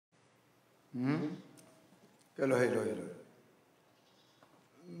cái lo hello cái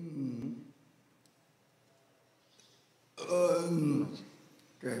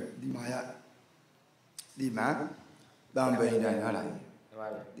đi mà đam bền này nó lại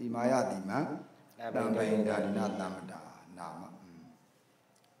đi mà đam bền này nó đam đà nam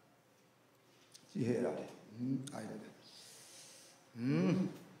chỉ hết rồi ai đấy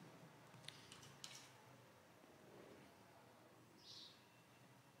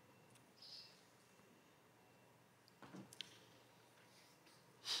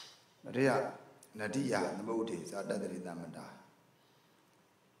đấy à nadi à nó bảo thế sao đã để đam đà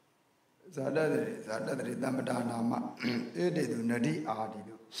Zada dari damada nama ede tu nadi adi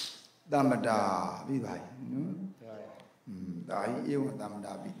tu damada bi bai dai ewa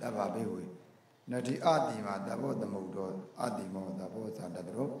damada bi daba be we nadi adi ma dabo damaudo adi mo dabo zada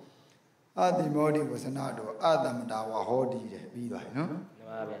dro adi mo di wasana do adamada wa hodi de bi bai no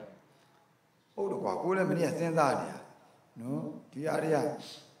ဟုတ်တော့ကွာကိုလည်းမနေ့ကစဉ်းစားနေရနော်ဒီအရာ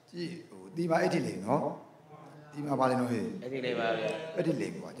ကြီးဟိုဒီမှာအဲ့ဒီလေနော်ဒီမှာပါလေနော်ဟေးအဲ့ဒီလေပါဗျအဲ့ဒီလေ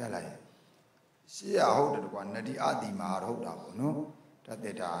ကွာကြားလိုက်ရှေ့ရဟုတ်တယ်ကွာနတိအတိမာဟုတ်တာပေါ့နော်တသ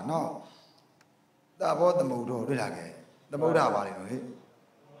က်တာနော်သဘောသမုဒ္ဒောတွေ့လာခဲ့သမုဒ္ဒပါလေနော်ဟဲ့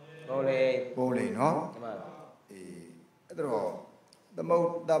ပုံလေနော်အေးအဲ့တော့သမုဒ္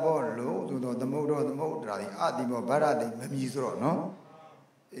ဒဘောလို့ဆိုတော့သမုဒ္ဒောသမုဒ္ဒရာဒီအတိမောဗရတိမမြည်ဆိုတော့နော်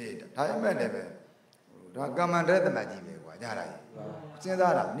အေးဒါပေမဲ့လည်းပဲဒါကမ္မန္တရသမကြီးပဲကွာကြားလိုက်စဉ်း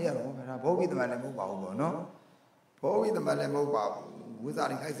စားတာနေ့ကတော့ဒါဘောဂိသမလည်းမဟုတ်ပါဘူးပေါ့နော်ဘောဂိသမလည်းမဟုတ်ပါဘူးဝိဇာ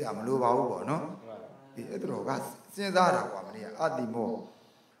ရင်ခိုက်เสียမလိုပါဘူးပေါ့နော်ဒီအဲ့တော့ကစဉ်းစားတာကွာမနေ့ကအတိမော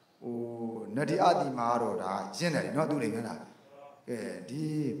ဟိုနတိအတိမာတော့ဒါရှင်းတယ်နော်သူလေးခဏကဲဒီ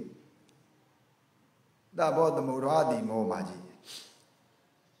သဘောသမုဒ္ဒအတိမောမှာကြီး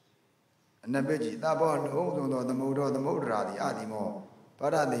အနပိကြီးသဘောလုံးစုံသောသမုဒ္ဒသမုဒ္ဒရာတိအတိမောဗ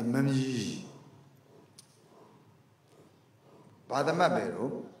ရတိမမြည်ဘာသမတ်ပဲ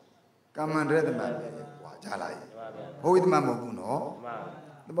တော့ကမ္မန္တရသမတ်ပဲကွာကြားလိုက်ဘုဝိသမတ်မဟုတ်ဘူးနော်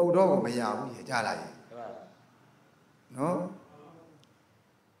သမုဒ္ဒောကိုမရဘူးရေကြားလိုက်နော်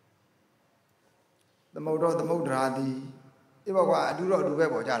သမုဒ္ဒောသမုဒ္ဒရာတိအေးပါကွာအတူတော့အတူပဲ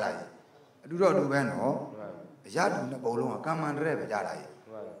ပေါ့ကြားလိုက်အတူတော့အတူပဲနော်အရတူနှစ်ပုံလုံးကကမ္မန္တရပဲကြားလိုက်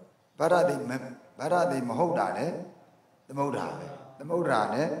ဗရတိမဟုတ်တာလေသမုဒ္ဒရာပဲသမုဒ္ဒရာ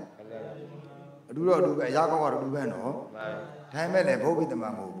နဲ့အတူတော့အတူပဲအရာကောင်းကတော့အတူပဲနော်ဒါပေမဲ့လည်းဘုဝိသမ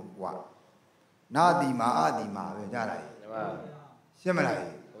တ်မဟုတ်ဘူးကွာနာတိမာအတိမာပဲကြားလိုက်ရှင်းမလား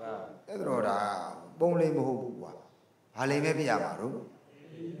အဲ့တော့ဒါပုံလိမ်မဟုတ်ဘူးကွာဘာလိမ်ပဲပြရမှာတော့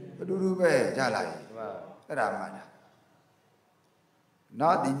အတူတူပဲကြားလိုက်အဲ့ဒါမှန်တာနာ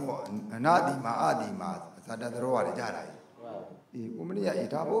တိမောနာတိမာအတိမာဇာတတရောကလည်းကြားလိုက်အေးကိုမလေး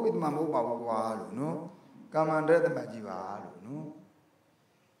ကဒါဘုဝိသမတ်မဟုတ်ပါဘူးကွာလို့နော်ကမ္မန္တရသမတ်ကြီးပါလို့နော်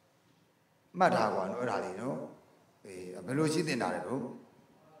မှတ်ထားကွာနော်အဲ့ဒါလေးနော်အေးဘယ်လိုရှိတင်တာလဲတော့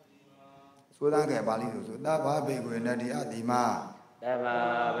သိုးသားကပါဠိလိုဆိုသဗ္ဗဘေကွေနတိအတိမာသဗ္ဗ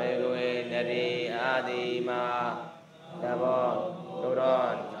ဘေကွေနတိအတိမာသဘောဒုရော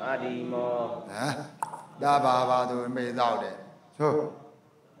အတိမောဒါပါသူမေးတော့တယ်ဆို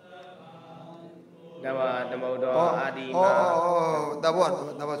သဗ္ဗသမုဒ္ဒောအတိမာသဘောဆို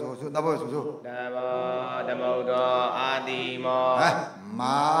သဘောသဗ္ဗသမုဒ္ဒောအတိမော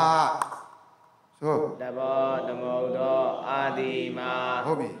မာဆိုသဗ္ဗသမုဒ္ဒောအတိမာ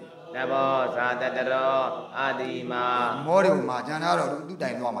ဟုတ်ပြီသဘောဇာတတရောအတိမာမောတွေမှာကျန်တာတော့သူတို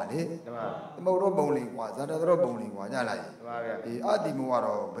င်သွားမှာလေသမုဒ္ဒောပုံလေးကွာဇာတတရောပုံလေးကွာကြားလိုက်မှန်ပါဗျာအေးအတိမောက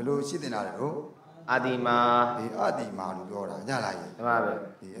တော့ဘယ်လိုရှိတင်တာလဲတော့အတိမာအေးအတိမာလို့ပြောတာကြားလိုက်မှန်ပါဗျာ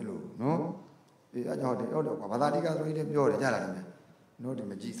အေးအဲ့လိုနော်အေးအကြောင်းတယ်ဟုတ်တယ်ကွာဘာသာတိကဆိုရင်လည်းပြောတယ်ကြားလိုက်တယ်နော်ဒီ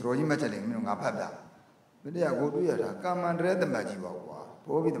မကြည့်စရောကြီးမှတ်ချက်လေးမင်းတို့ငါဖတ်ပြမတရားကိုတွေ့ရတာကမ္မန္တရသမတ်ကြီးပါကွာ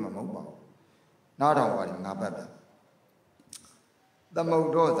ဘောဘိသမတ်မဟုတ်ပါဘူးနားထောင်ပါတယ်ငါဖတ်ပြသမု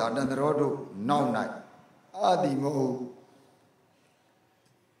ဒ္ဒောဇာတတရောတို့နောက်၌အာတိမော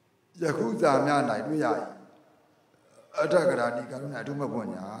ယခုဇာများ၌တွေ့ရ၏အထကရာတိကရုဏာအထုမပွ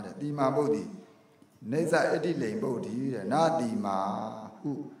ညာတဲ့တိမာပုဒ္တိနေသအဋ္ဌိလိန်ပုဒ္တိတဲ့နာတိမာ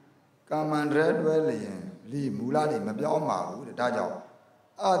ဟုကာမန္တရတွဲလျင်လီမူလတိမပြောင်းပါဘူးတဲ့ဒါကြောင့်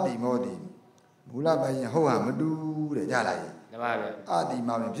အာတိမောတိမူလဘယင်ဟုတ်ဟာမတူတဲ့ကြားလိုက်မှန်ပါဗျာအာတိ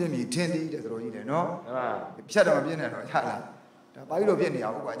မာပင်ဖြစ်မြည်ထင်းသည်တဲ့သတော်ကြီးတယ်နော်မှန်ပါဖြတ်တော့မပြင်းနဲ့တော့ကြားလိုက်ဒါဘာလို့ဖြစ်နေ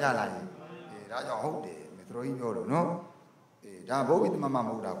အောင်ကွာကြားလိုက်အေးဒါကြောင့်ဟုတ်တယ်သတော်ကြီးပြောလို့နော်အေးဒါဘုဝိသမတ်မ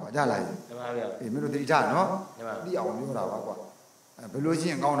ဟုတ်တာကွာကြားလိုက်မှန်ပါဗျာအေးမင်းတို့တိထနော်တိအောင်ပြောတာပါကွာဘယ်လိုရှ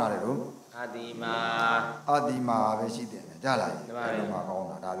င်းကောင်းတာလဲတော့အာတိမာပဲရှိတယ်ကြားလိုက်အဲ့လိုမှကောင်း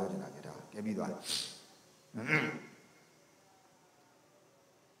တာဒါပြောနေတာကြတာကဲပြီးသွား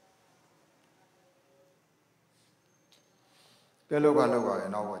ကဲလောက်ကလ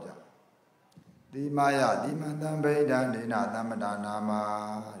ည်းနောက်ပါကြ တိမာယတိမံတံဗိဒံဒေနသမ္မတာနာမ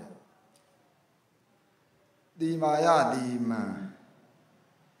တိမာယတိမံ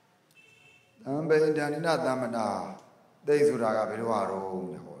တံဗိဒံဒေနသမ္မတာသိဆိုတာကဘယ်လိုဟာတော့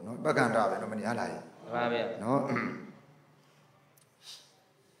ဟောနော်ပက္ခန္တပဲလို့မနေရလားမှန်ပါဗျာနော်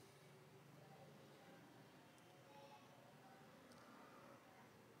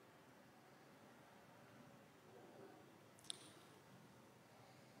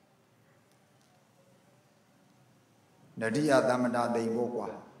နတိယသမ္မတာသိဘောကွာ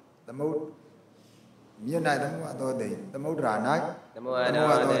သမုတ်မြင့်၌သမုတ်သောသိသမုဒ္ဒရာ၌သမုဒ္ဒ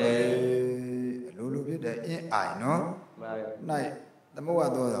ရာသိအလိုလိုဖြစ်တဲ့အင်းအိုင်နော်မှန်ပါဗျာ၌သမုတ်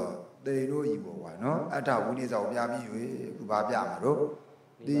သောသိတို့ဤဘောကွာနော်အတ္ထဝိနိစ္စကိုပြပြီး၍ခုပါပြမှာတို့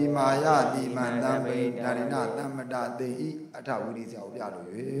တိမာယတိမံတံပိဒါရိဏသမ္မတာသိဤအတ္ထဝိနိစ္စကိုပြလို့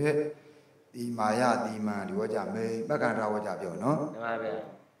၍တိမာယတိမံဒီဝကြမေပက္ခန္တဝကြပြောနော်မှန်ပါဗျာ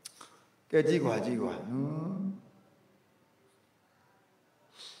ကဲကြည့်ကွာနော်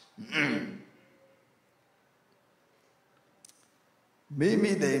မိ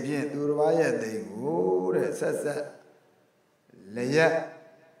မိသိဖြင့်သူတစ်ပါးရဲ့သိကိုတဲ့ဆက်လျက်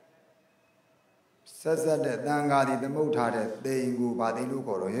ဆက်တဲ့တန်ဃာဒီသမုတ်ထားတဲ့သိကိုဗာသိလို့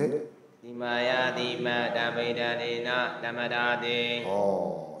ခေါ်တော့ရဲ့တိမာယတိမံတံဗိဒံဒေနသမ္မတာတိဩ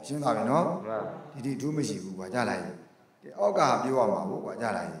ရှင်းပါပြီနော်မှန်ဒီထူးမရှိဘူးကွာကြားလိုက်ဒီအောက်ကပြောရမှာပေါ့ကွာ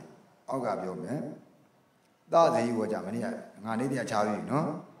ကြားလိုက်အောက်ကပြောမယ်သဇေယဝကြမနေ့ကငါနေ့တည်းချားပြီနော်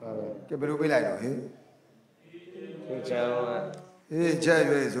ဟုတ်ကဲ့ဘယ်လိုပြေးလိုက်တော့ဟေးဒီချောဟေးချက်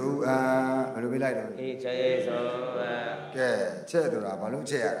ရွေးစုဘယ်လိုပြေးလိုက်တော့ဟေးချက်ရွေးစုကဲချက်ဆိုတာဘာလို့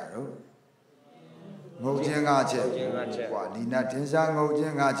ချက်ရတာတော့ငုတ်ချင်းကချက်ကွာလီနာတင်ရှားငုတ်ချ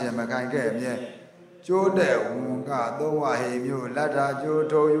င်းကချက်မခိုင်ခဲ့မြဲကျိုးတဲ့ဝန်ကသုံးဝဟေမျိုးလက်ထာကျိုး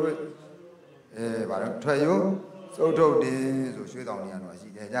ထုံ၍ဘာလို့ထွက်ယုစုပ်ထုတ်တင်ဆိုရွှေတောင်နေရတော့ရှိ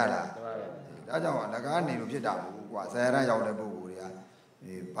တယ်ကြလားဒါကြောင့်အလကားနေလို့ဖြစ်တာမဟုတ်ဘူးကွာဆယ်ရန်ရောက်တဲ့ပုဂ္ဂိုလ်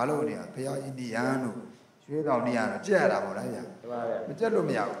တွေကဘာလို့နေရဖျားကြီးတရားတို့ရွှေတောင်နေရတော့ကြက်ရတာပေါ့လားဗျာမကြက်လို့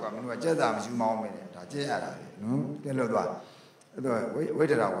မရဘူးကွာမင်းတို့ကကြက်စာမရှိမောင်းမင်းနဲ့ဒါကြက်ရတာပဲနော်ကြက်လို့သွားအဲ့တော့ဝိတ္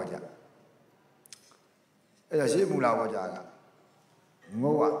တရာဝကြအဲ့တော့ရှေးမူလာဝကြက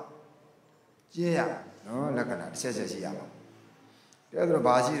ငုတ်ကကျင်းရနော်လက္ခဏာတစ်ချက်ရှိရမှာကဲဆိုတော့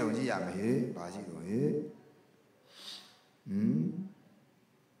ဘာရှိတော့ကြည့်ရမယ်ဟေးဘာရှိတော့ဟေး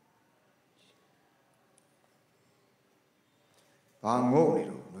ဘာငုတ်နေ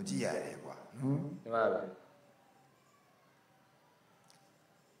တော့မကြည့်ရတယ်ကွာနော်မှန်ပါဗျာ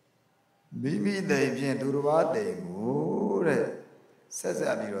မိမိသိဖြင့်သူတစ်ပါးသိကိုတဲ့ဆ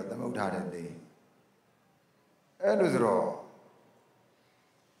က်ပြီးတော့သမုတ်ထားတဲ့သိအဲ့လိုဆိုတော့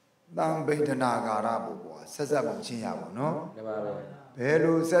တံဗိဒနာကာရပေါ့ကွာဆက်ပုံချင်းရပါနော်မှန်ပါဗျာဘယ်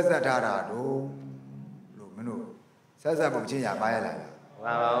လိုဆက်ထားတာတော့လို့မင်းတို့ဆက်ပုံချင်းရပါရလားမှ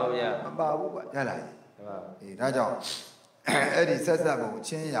န်ပါဘူးဗျာမပါဘူးကွာရလားမှန်ပါဒါကြောင့်အဲ့ဒီဆက်ပုံ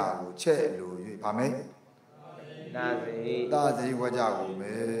ချင်းရာကိုချက်လို့၍ဗာမေသာဇေဝကြကို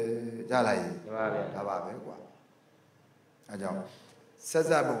ပဲကြလိုက်မှန်ပါဗျာဒါပါပဲကွာအဲကြောင့်ဆ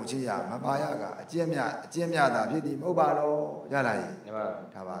က်ပုံချင်းရာမပါရကအကျဉ်းမြတာဖြစ်သည်မဟုတ်ပါတော့ကြလိုက်မှန်ပါ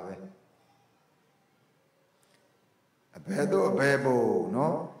ဒါပါပဲအဘယ်တော့ဘယ်ပုံ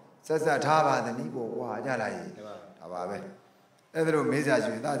နော်ဆက်ထားပါသနည်းပေါ့ကွာကြလိုက်ဒါပါပဲအဲ့ဒါလို့မေးစာရှ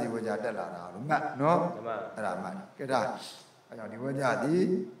င်သာဇေဝကြတက်လာတာလို့မှတ်နော်အဲ့ဒါမှတ်ကဲဒါအဲကြောင့်ဒီဝကြသည်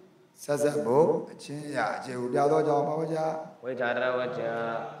ဆက်ဖို့အချင်းရအခြေကိုပြသောကြောင့်ပါဝကြဝိထာရဝကြယ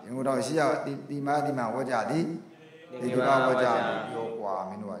င်ကိုတော့ရှိရတိမာဝကြသည်ဒီကဝကြပြောကွာ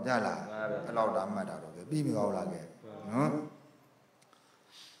မင်းတို့ကကြလားအဲ့လောက်တာမှတ်တာတော့ပြီးမကောင်းလားကဲနော်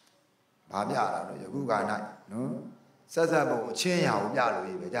ဘာပြတာတော့ယခုက၌နော်ဆက်ဖို့အချင်းရကိုပြလို့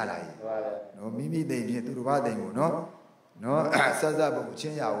ရပဲကြလားနော်မိမိသိဖြင့်သူတစ်ပါးသိကိုနော်ဆက်ဖို့အချ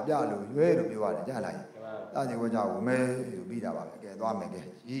င်းရကိုပြလို့ရွေးလို့ပြောရတယ်ကြလားတာဇေဝကြကိုမဲလို့ပြီးတာပါပဲကဲသွားမယ်ကဲ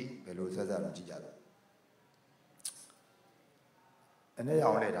ဤဘယ်လိုဆက်လို့ကြည့်ကြတော့အနေရော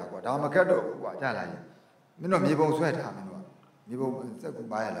င်လိုက်တာကွာဒါမခက်တော့ဘူးကွာကြားလာရင်မင်းတို့မြေပုံဆွဲထားမင်းတို့ကမြေပုံစက်ကူ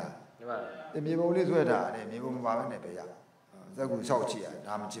ပါရလားမှန်ပါမြေပုံလေးဆွဲထားတယ်မြေပုံမပါဘဲနဲ့ပဲရစက်ကူလျှောက်ချရ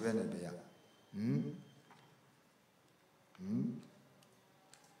ဒါမချစ်ဘဲနဲ့ပဲရ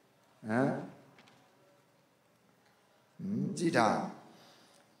ကြည့်တာ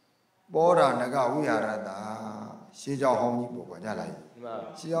ဘောဓနဂဝိဟာရတာရှေးကြောင်းဟောင်းကြီးပေါ့ကွာကြားလာရင်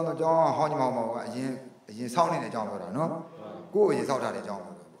ရှေးကြောင်းတော့ကျောင်းဟောင်းကြီးမောင်ကအရင်ဆောင်းနေတဲ့အကြောင်းပြောတာနော်ကိုယ်အရင်ဆောက်ထားတဲ့အကြောင်း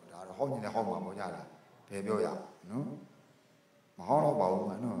ပြောတာပေါ့ဒါတော့ဟောင်းကြီးနဲ့ဟောင်းမှာပေါ့ကြားလာဘယ်ပြောရနော်မဟောင်းတော့ပါဘူး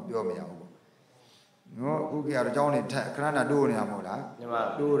ကွာနော်ပြောမရဘူးပေါ့နော်အခုကတော့ကျောင်းနေထက်ခဏတိုးနေတာမဟုတ်လား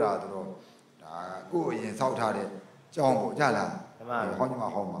တိုးတာဆိုတော့ဒါကိုယ်အရင်ဆောက်ထားတဲ့ကျောင်းပေါ့ကြားလာဟောင်းကြီးမှာ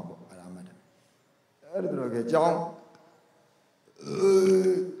ဟောင်းမှာပေါ့အဲ့ဒါမှတ်တယ်အဲ့ဒါတော့ကကျောင်း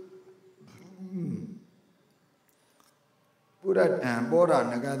ရဘောဓ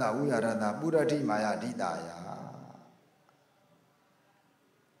နဂတဝိဟာရတပုရတိမာယဒိတာယ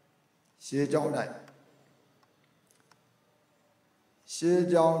ရှေး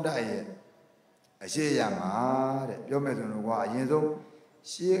ကြောင်းတိုက်ရဲ့အရှိရမှာတဲ့ပြောမယ်ဆိုတော့ကအရင်ဆုံး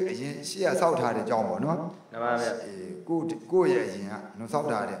ရှေးကစောက်ထားတဲ့ကြောင်းပေါ့နော်မှန်ပါဗျာကိုရဲ့အရင်ကနှုတ်စောက်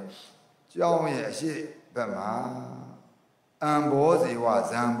ထားတဲ့ကြောင်းရဲ့အရှိဘက်မှာအံဘောဇေဝ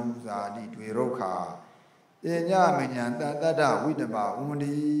ဇံဘူဇာတိတွေရုခာပညာမဉ္ဇဏတတ္တဝိတ္တပဝန္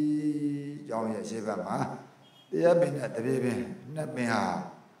ဒီကြောင်းရဲ့အရှိဘက်မှာတရားပင်နဲ့တပြေပင်နှစ်ပင်ဟာ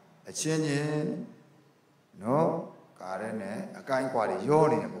အချင်းချင်းနော်ကားရဲနဲ့အကိုင်းကွာတွေရော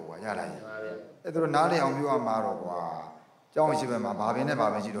နေတယ်ပေါ့ကွာရလာရင်အဲ့ဒါနားလေအောင်ပြောရမှာတော့ကွာကျောင်းရှိဘက်မှာဘာပင်နဲ့ဘာ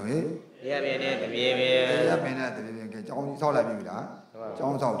ပင်ရှိတော့ဟေ့တရားပင်နဲ့တပြေပင်တရားပင်နဲ့တပြေပင်ကကျောင်းကြီးဆောက်လိုက်ပြီလားကျော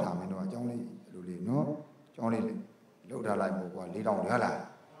င်းဆောက်ထားမင်းတို့ကကျောင်းလေးလူလေးနော်ကျောင်းလေးလှုပ်ထားလိုက်ပေါ့ကွာ4000ရလား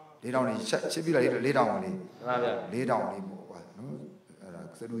4000လေးချစ်ပြီးလိုက်4000လေးမှန်ပါဗျာ4000လေးပေါ့ကွာနော်အဲ့ဒါ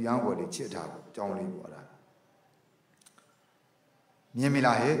စတူရန်ပေါ်လေးချစ်ထားပေါ့ကျောင်းလေးပေါ့အဲ့ဒါမြင်ပြီ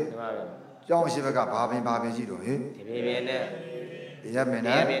လားဟေ့မှန်ပါဗျာကျောင်းရှိဘက်ကဘာပင်ရှိတော့ဟေ့တပြေပင်နဲ့တရားပင်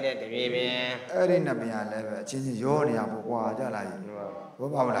နဲ့တပြေပင်အဲ့ဒီနှစ်ပင်ကလည်းပဲအချင်းချင်းရောနေရပေါ့ကွာကြလာရင်ဘော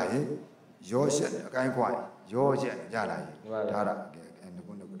ပါမလားဟေ့ရောရှက်အကိုင်းခွာရောရှက်ကြလာရင်ဒါရ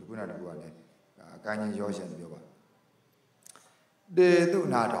ခုနကလည်းအကိုင်းချင်းရောရှက်ပြောပါတေတု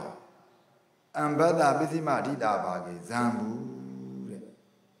နာတော်အံဘဒ္ဒပစ္စည်းမအဋ္ဌာဘာကေဇံဘူးတဲ့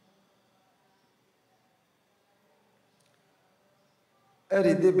အဲ့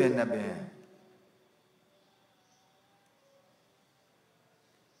ဒီတစ်ပင်နှစ်ပင်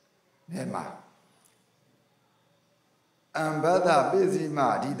နဲ့မှာအံဘဒ္ဒပစ္စည်းမ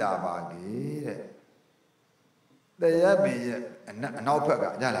အဋ္ဌာဘာကေတဲ့တရားပင်ရဲ့အနောက်ဘက်က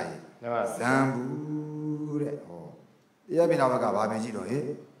ရလာရင်ဇံဘူးတဲ့ဟောတရားပင်နောက်ဘက်ကဘာပင်ရှိတော့ဟေ့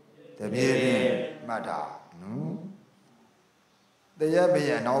တပြေပင်မှတ်တာနော်တရားပင်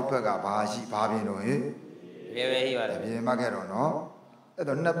ရဲ့နောက်ဘက်ကဘာပင်တော့ဟေ့တပြေပင်ရှိပါတယ်တပြေမှတ်ခဲ့တော့နော်အဲ့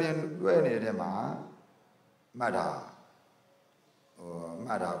တော့နှစ်ပင်တွဲနေတဲ့မှာမှတ်တာ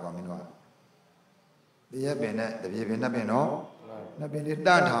မှတ်တာကွာမင်းတို့ကတရားပင်နဲ့တပြေပင်နှစ်ပင်နော်နှစ်ပင်လေးတ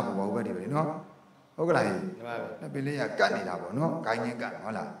န်းထားဖို့ဘယ်ဒီပဲနော်ဟုတ်ကလားဟေ့နှစ်ပင်လေးကကတ်နေတာပေါ့နော်ဂိုင်းချင်းကတ်ဟု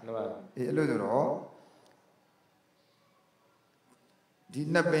တ်လားအေးအဲ့လိုဆိုတော့ဒီ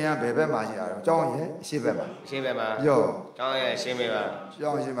နှစ်ပင်ကဘယ်ဘက်မှာရှိတာတော့ကျောင်းရဲ့အရှိဘက်မှာပြောကျောင်းရဲ့အရှိဘက်မှာ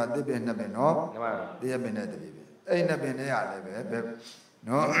ကျောင်းရှိမှာတစ်ပင်နှစ်ပင်နော်တရားပင်နဲ့တပြေပင်အဲ့နှစ်ပင်တွေကလည်းပဲ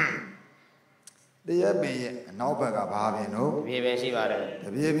နော်တရားပင်ရဲ့အနောက်ဘက်ကဘာပင်တော့တပြေပင်ရှိပါတယ်တ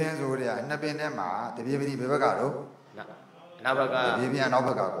ပြေပင်ဆိုတဲ့နှစ်ပင်ထဲမှာတပြေပင်ဒီဘယ်ဘက်ကတော့အနောက်ဘက်ကတပြေပင်အနောက်ဘ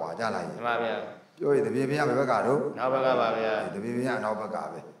က်ကကွာကြလာရင်မှန်ပါဗျာပြောရင်တပြေပင်ကဘယ်ဘက်ကတော့နောက်ဘက်ကပါဗျာတပြေပင်ကအနောက်ဘက်က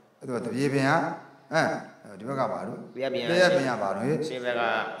ပဲအဲ့တော့တပြေပင်ကဒီဘက်ကပါတော့တရားပင်ကပါတော့ဟေ့ရှေ့ဘက်က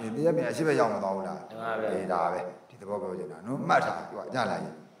တရားပင်အရှိဘက်ရောက်မသွားဘူးလားမှန်ပါဗျာဒီဒါပဲဒီသဘောပြောချင်တာနော်မှတ်ထားပြောကြလာရ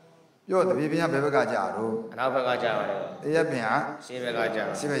င်ပြောတပြေပင်ကဘယ်ဘက်ကကြာတော့အနောက်ဘက်ကကြာပါတယ်တရားပင်ကရှေ့ဘက်ကကြာ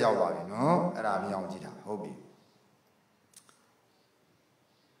ရှေ့ဘက်ရောက်သွားပြီနော်အဲ့ဒါမြင်အောင်ကြည့်တာဟုတ်ပြီ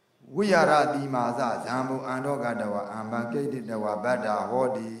ဝိဟာရတိမာသဇံဘုံအန္တောကတဝအံဘံကိဋ္တိတဝဗတ္တာဟော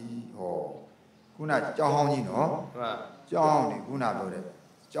တိဟောခုနကြောင်းဟောင်းကြီးနော်ဟုတ်ကြောင်းဟောင်းဒီခုနပြောတဲ့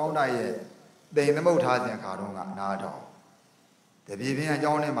ကြောင်းတိုက်ရဲ့တိမ်သမုတ်ထားစဉ်ခါတုန်းကနားတော်တပြေပင်က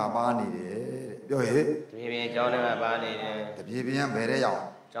ကြောင်းထဲမှာပါနေတယ်တဲ့ပြောဟေ့တပြေပင်ကြောင်းထဲမှာပါနေတယ်တပြေပင်ကဘယ်တဲ့ရောက်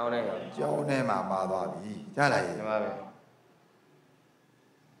ကြောင်းထဲရောက်ကြောင်းထဲမှာပါသွားပြီကြားလိုက်မှန်ပါဗျာ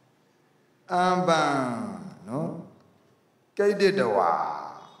အံပံနော်ကိဋ္တိတဝါ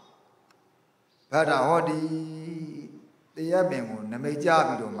ဗတ္တဟောတိတရားပင်ကိုနမိတ်ကြ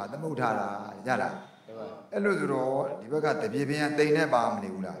ပြီးတော့မှသမုတ်ထားတာရလားအဲ့လိုဆိုတော့ဒီဘက်ကတပြေပင်ကတိမ်နဲ့ပါမနေ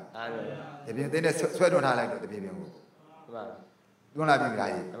ဘူးလားတပြေပင်နဲ့ဆွဲတွန်းထားလိုက်တော့တပြေပင်ကိုတွန်းလာပြီလား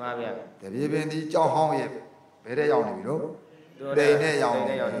ဟေ့မှန်ပါဗျာတပြေပင်ဒီကြောင်းဟောင်းရဲ့ဘယ်တဲ့ရောက်နေပြီလို့တိမ်နဲ့ရောက်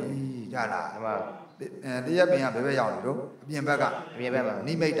နေပြီရလားမှန်ပါတရားပင်ကဘယ်ဘက်ရောက်နေလို့အပြင်ဘက်ကအပြင်ဘက်မှာ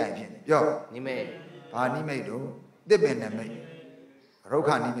နိမိတ်တိုင်ဖြစ်နေပြောနိမိတ်ဘာနိမိတ်တော့တစ်ပင်နဲ့မိတ်ရုက္ခ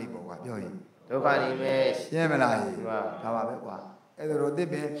နိမိတ်ပေါ့ကွာပြောရင်ဒုက္ခနိမိတ်ရှင်းမလားဟေ့ဒါပါပဲကွာအဲ့ဒါတော့တစ်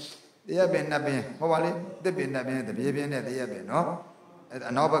ပင်တရားပင်နှစ်ပင်ဟောပါလေတစ်ပင်နှစ်ပင်တပြေပင်နဲ့တရားပင်နော်အဲ့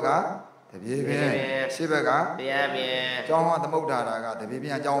အနောက်ဘက်ကတပြေပင်ရှေ့ဘက်ကတရားပင်ကျောင်းဟောသမုဒ္ဒါရာကတပြေပ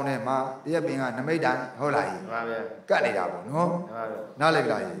င်ကကျောင်းထဲမှာတရားပင်ကနမိတ်တိုင်ဟုတ်လားဟေ့မှန်ပါဗျာကတ်နေတာပေါ့နော်မှန်ပါဗျာနားလည်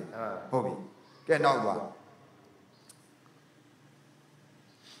လားဟေ့ဟုတ်ပြီကဲနောက်သွား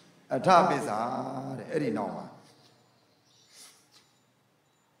အထပစ္စာတဲ့အဲ့ဒီနောက်မှာ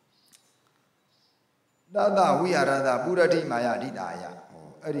တတဝိဟာရတပုရတိမာယဒိတာယဟော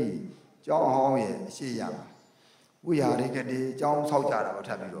အဲ့ဒီကျောင်းဟောင်းရဲ့အရှိရမှာဝိဟာရိကတိကျောင်းဆောက်ကြတာပေါ့ထ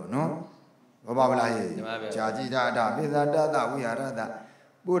ပ်ပြီးတော့နော်ဘောပါမလားဟေ့ဂျာကြည်တာအထပစ္စာတတဝိဟာရတ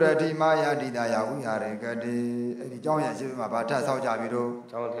ပုရတိမာယာတိတာယဝိဟာရေကတိအဲ့ဒီကျောင်းရဲ့အရှိမှာဗာထဆောက်ကြပြီတော့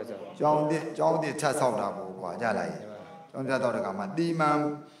ကျောင်းထက်ဆောက် ကျောင်းတစ်ထဆောက်တာပေါ့ကွာကြလိုက်ကျောင်းထဆောက်တဲ့ကမှာတိမံ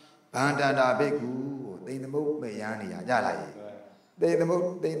ဗန္တန္တာဘိက္ခုကိုတိန်သမုတ်မေရန်နေရကြလိုက်တိန်သမုတ်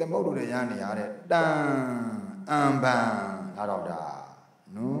တို့လည်းရန်နေရတဲ့တန်အံပံလာတော့တာ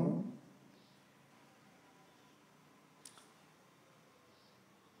နော်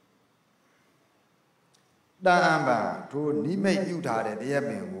တန်အံပံထိုနိမိတ်ပြုထားတဲ့တရား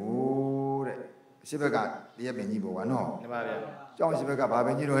ပင်ကိုတဲ့အရှိဘက်ကတရားပင်ကြီးပေါ့ကွာနော်မှန်ပါဗျာကျောင်းရှိဘက်ကဘာပ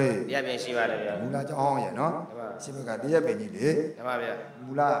င်ကြီးတော့ဟဲ့တရားပင်ရှိပါတယ်ဗျာမူလာကျောင်းဟောင်းရဲ့နော်ရှိဘက်ကတရားပင်ကြီးလေမှန်ပါဗျာ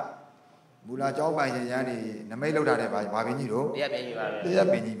မူလာကျောင်းပိုင်ရန်နေနမိတ်လောက်ထားတဲ့ဘာပင်ကြီးတော့တရားပင်ကြီးပါဗျာတရား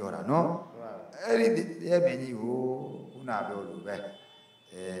ပင်ကြီးပြောတာနော်အဲ့ဒီတရားပင်ကြီးကိုခုနပြောလို့ပဲ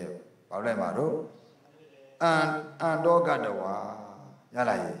ဘာလို့လဲမှာတော့အန်တော်ကတဝါရ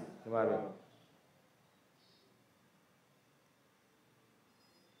လာရဲ့မှန်ပါဗျာ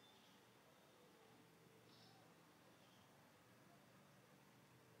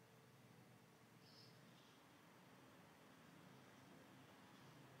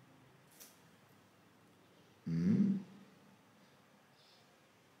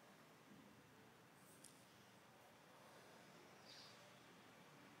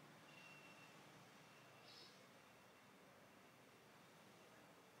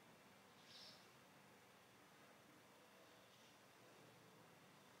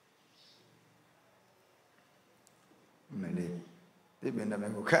မလေးဒီပင်တမ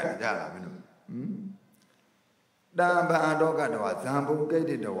န်ကိုခတ်ကြတာမင်းတို့တံဗန္တောကတဝဇံဘုံကိတ္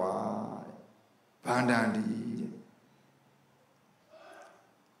တတဝဗန္တန္တိ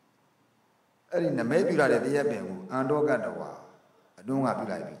အဲ့ဒီနမဲပြလာတဲ့တရားပင်ကိုအန္တောကတဝအတွန်းကပြ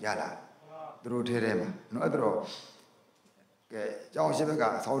လိုက်ပြီရလားသူတို့ထဲထဲမှာနော်အဲ့တော့ကဲကျောင်းရှိဘက်က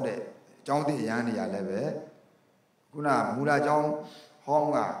ဆောက်တဲ့ကျောင်းတိရန်နေရလည်းပဲခုနမူလာကျောင်းဟော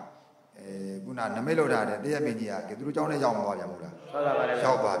င်းကခုနနမိတ်လောက်ထားတဲ့တရားပင်ကြီးကသူတို့ကျောင်းထဲရောက်မသွားပြန်ဘူးလားဟုတ်ပါပါတယ်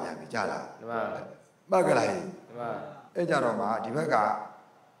ရောက်သွားပြန်ပြီကြားလားမှတ်ကြလားအဲ့ကြတော့မှဒီဘက်က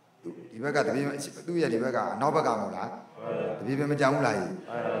တပြေသူ့ရဲ့ဒီဘက်ကအနောက်ဘက်ကမဟုတ်လားတပြေပင်မကြံဘူးလား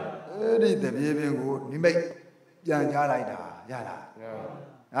အဲ့ဒီတပြေပင်ကိုနိမိတ်ပြန်ကြားလိုက်တာရလား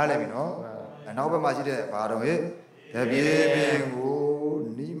နားလည်ပြီနော်အနောက်ဘက်မှာရှိတဲ့ဘာတော့ဟဲ့တပြေပင်ကို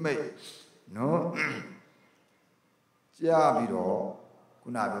နိမိတ်နော်ကြားပြီးတော့ခု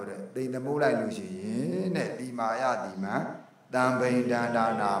နပြောတဲ့တိမ်သမုတ်လိုက်လို့ရှိရင်တဲ့ဒီမာယဒီမံတံပိန်တန္တာ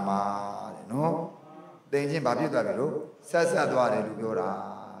နာမတဲ့နော်တိမ်ချင်းဘာဖြစ်သွားပြီလို့ဆက်သွားတယ်လို့ပြောတာ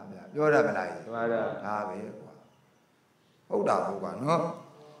ဗျပြောရမလားမှန်ပါဗျာဒါပဲကွာဟုတ်တာပေါ့ကွာနော်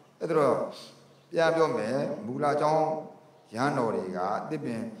အဲ့တော့ပြန်ပြောမယ်မူလာကျောင်းရဟန်းတော်တွေကတစ်ပ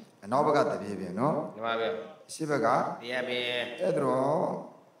င်အနောက်ဘက်ကတပြေပင်နော်မှန်ပါဗျာရှေ့ဘက်ကတရားပင်အဲ့တော့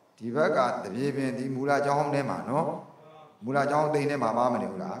ဒီဘက်ကတပြေပင်ဒီမူလာကျောင်းထဲမှာနော်မူလာကျောင်းသိန်းထဲမှာမမနေ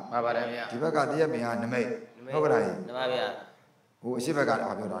ဘူးလားမှန်ပါတယ်ဗျာဒီဘက်ကတရားပင်ကနမိတ်ဟုတ်ကဲ့မှန်ပါဗျာဟိုအရှိဘက်က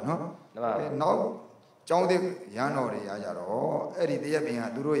ပြောတာနော်မှန်ပါနောက်ကျောင်းသိရဟန်းတော်တွေရကြတော့အဲ့ဒီတရားပင်က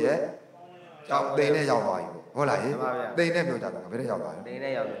သူတို့ရဲ့ကျောင်းသိန်းနဲ့ရောက်သွားပြီဟုတ်လားဟင်သိန်းနဲ့ပြောကြတာဘယ်နဲ့ရောက်သွားလဲသိန်း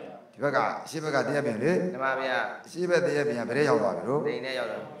နဲ့ရောက်တယ်ဒီဘက်ကအရှိဘက်ကတရားပင်လေမှန်ပါဗျာအရှိဘက်တရားပင်ကဘယ်နဲ့ရောက်သွားပြီလို့သိန်းနဲ့ရောက်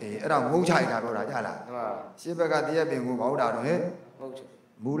တယ်အဲ့ဒါငုံချိုင်တာပြောတာကြားလားမှန်ပါအရှိဘက်ကတရားပင်ကိုမဟုတ်တာတော့ဟင်ငုံချိုင်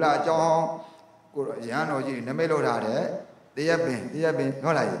မူလာကျောင်းကိုရဟန်းတော်ကြီးနမိတ်လို့ထားတဲ့တရားပင်ဟု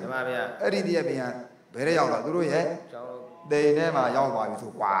တ်လားမှန်ပါဗျာအဲ့ဒီတရားပင်ကဘယ်နဲ့ရောက်သွားသူတို့ရဲ့ကျောင်းတိန်ထဲမှာရောက်သွားပြီ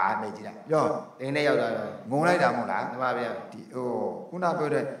ဆိုကွာမိတ်ကြည့်လိုက်ပြောတိန်ထဲရောက်သွားတယ်ငုံလိုက်တာမဟုတ်လားမှန်ပါဗျာဒီဟိုခုနပြော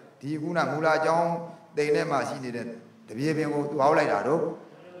တဲ့ဒီခုနမူလာကျောင်းတိန်ထဲမှာရှိနေတဲ့တပြေပင်ကိုသူဟောက်လိုက်တာတော့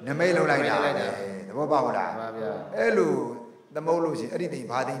နမိတ်လုံးလိုက်တာသဘောပေါက်လားမှန်ပါဗျာအဲ့လိုသမုတ်လို့ရှိရင်အဲ့ဒီတိန်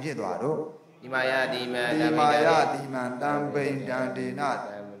ဘာတိန်ဖြစ်သွားတော့ဒီမာယဒီမံဒီမာယဒီမံတံပိန်တံဒေန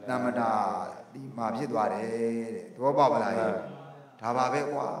သမ္မတာဒီမှာဖြစ်သွားတယ်တဲ့သဘောပေါက်ပါလားဒါပါပဲ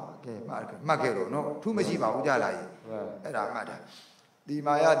ကွာကဲမှတ်ခဲ့တော့နော်ထူးမရှိပါဘူးကြလားအဲ့ဒါမှတ်တာဒီ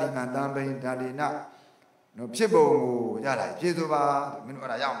မာယဒီမံတံပိန်တံဒေနနော်ဖြစ်ပုံကိုရလာဖြည့်ဆိုပါမင်းတို့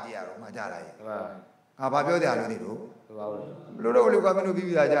အဲ့ဒါရအောင်ကြည့်ရတော့မှကြလာရဲ့ငါဘာပြောကြလို့ဒီလိုဘလို့တော့လို့ကမင်းတို့ပြီး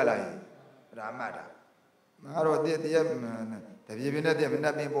ပြီးလာကြလာရဲ့အဲ့ဒါမှတ်တာငါတော့တည့်တပြေပြင်းနဲ့တည့်မ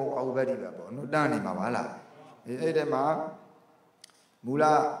နဲ့ပင်ပေါ်အောင်ပဲဒီပဲပေါ့နော်တန်းနေမှာပါလားအဲ့ဒီမှာမူ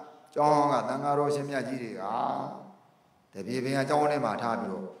လာကျောင်းကတန်ဃာတော်ရှင်မြတ်ကြီးတွေကတပြေပင်ကကျောင်းထဲမှာထားပြီး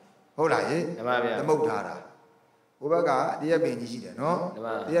တော့ဟုတ်လားဟင်မှန်ပါဗျာသမုတ်ထားတာဟိုဘက်ကတရားပင်ကြီးရှိတယ်နော်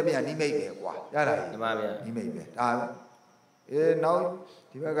တရားပင်ကနိမိတ်ပဲကွာရလားဟင်မှန်ပါဗျာနိမိတ်ပဲဒါနောက်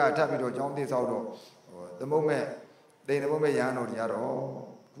ဒီဘက်ကထပ်ပြီးတော့ကျောင်းသေးဆောက်တော့ဟိုသမုတ်မဲ့တိန်သမုတ်မဲ့ရဟန်းတော်တွေကတော့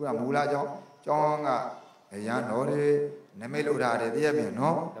ခုကမူလာကျောင်းကရဟန်းတော်တွေနမိတ်လို့ထားတယ်တရားပင်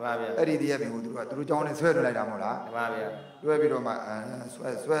နော်မှန်ပါဗျာအဲ့ဒီတရားပင်ကိုသူတို့ကျောင်းနဲ့ဆွဲထုတ်လိုက်တာမဟုတ်လားမှန်ပါဗျာတွဲပြီးတော့မှ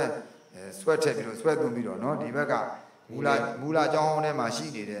ဆွဲထက်ပြီးတော့ဆွဲသွင်းပြီးတော့နော်ဒီဘက်က မူလာကြောင်းထဲမှာရှိ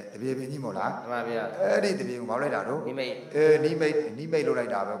နေတဲ့တပြေပင်ကြီးမို့လား မှန်ပါဗျာ အဲ့ဒီတပြေကိုဘာလို့လိုက်တာတော့ နိမိတ် နိမိတ်လို့လို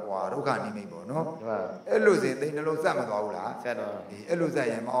က်တာပဲကွာဒုက္ခနိမိတ်ပေါ့နော် မှန်ပါ အဲ့လိုစဉ်သိနှလုံးစက်မသွားဘူးလား ဆက်တော့ အဲ့လိုစက်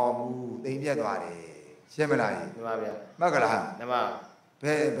ရင်မအောင်ဘူးသိပြတ်သွားတယ်ရှင်းမလား မှန်ပါဗျာ မှတ်ကလား မှန်ပါ ဘ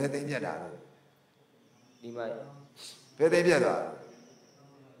ယ်သိပြတ်တာတော့ ဒီမိုက် ဘယ်သိပြတ်သွား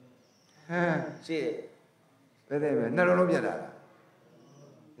ဟမ် ရှေ့ ဘယ်သိပဲနှလုံးပြတ်တာလား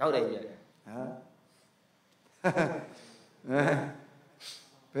နောက်တယ်ပြတယ် ဟမ်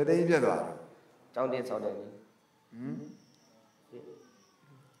ဘယ်သိပြတ်သွားတော့ ကျောင်းတင်ဆောက်တယ်ပြီ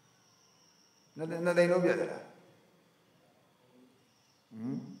နှစ်သိန်းလုံးပြတ်တယ်လား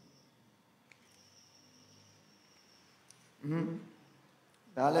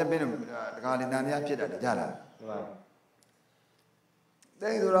ဒါလည်းဘယ်နဲ့တခါလေတန်တရားဖြစ်တာကြလား မှန်ပါ သိ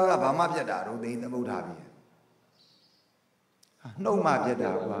န်းဆိုတာကဘာမှပြတ်တာတော့သိန်းသမုတ်ထားပြီနှုတ်မှပြတ်တာ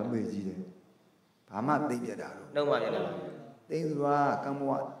ကွာမေ့ကြီးတယ်ဘာမှသိပြတ်တာတော့ နှုတ်မှပြတယ် သိန်းဆိုတာကံဘ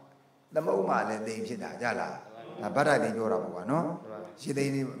ဝသမုတ်မှလည်းသိန်းဖြစ်တာကြလားဒါဗတ်တိုက်သိန်းပြောတာပေါ့ကွာနော်ရှင်းသိ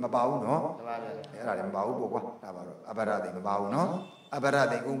န်းမပါဘူးနော် မှန်ပါဗျာ အဲ့ဒါလည်းမပါဘူးပေါ့ကွာဒါပါတော့အပရသိန်းမပါဘူးနော်အပရ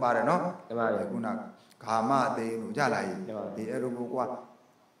သိန်းကုန်ပါတယ်နော် မှန်ပါဗျာ ခုနဂါမသိန်းလို့ကြလာရင်ဒီအဲ့လိုပေါ့ကွာ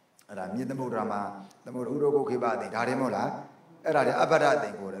အဲ့ဒါမြေသမုဒ္ဒရာမှာသမုဒ္ဒဥရောကိုခေပသိန်းဒါတယ်မဟုတ်လားအဲ့ဒါလည်းအပရသိ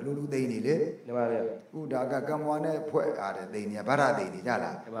န်းကိုတယ်လူသိန်းနေလေ မှန်ပါဗျာ ခုဒါကကံဘဝနဲ့ဖွဲ့အားတဲ့သိန်းเนี่ยဗရသိန်းနေကြ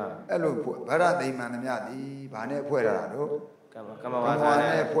လား မှန်ပါ အဲ့လိုဗရသိန်းမှန်သမျှဒီဘာနဲ့ဖွဲ့ထားတာတော့ ကမ္မ က ဝါ ံဘ စာ ဝ နဲ့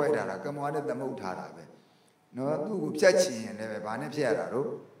နဲ့ဖွဲ့ထားတာကံဘဝနဲ့သမုတ်ထားတာပဲနော်သူ့ကိုဖြတ်ချင်ရင်လည်းပဲဘာနဲ့ဖြတ်ရတာတော့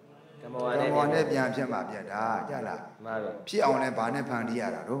ကမ္မဝါ ကံ နဲ့ ဘဝနဲ့ပြန်ဖြတ်မှပြတ်တာကြလား မှန်ပါဗျာ ဖြစ်အောင်လည်းဘာနဲ့ဖန်တီးရ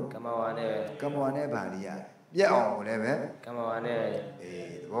တာတော့ ကမ္မဝါနဲ့ ကံဘဝနဲ့ဖန်တီးရတယ်ပြတ်အောင်ကိုလည်းပဲ ကမ္မဝါနဲ့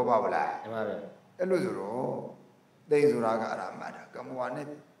အေးသဘောပေါက်လား မှန်ပါဗျာ အဲ့လိုဆိုတော့သိန်းဆိုတာကအဲ့ဒါမှတ်တာကံဘဝနဲ့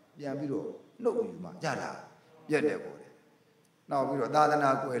ပြန်ပြီးတော့နှုတ်ယူမှကြလားပြတ်တယ်ပေါ့လေနောက်ပြီးတော့သာသနာ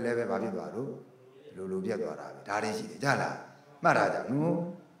ကွယ်လည်းပဲဘာဖြစ်သွားတော့လိုပြတ်သွားတာပဲဒါတွေရှိတယ်ကြလားမှတ်တာကြောင့်နော်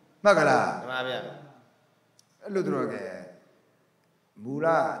မှတ်ကလား မှန်ပါဗျာ အဲ့လိုတို့ကမူလ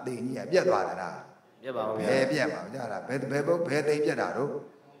သိန်းကြီးကပြတ်သွားတာလား ပြတ်ပါဦး ဘ ဗျာ ယ်ပြတ်မှာကြလားဘယ်သိန်းပြတ်တာတော့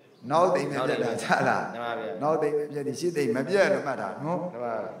နောက်သိန်းပဲပြတ်တာကြလား မှန်ပါဗျာ နောက်သိန်းပဲပြတ်ဒီရှစ်သိန်းမပြတ်လို့မှတ်တာနော် မှန်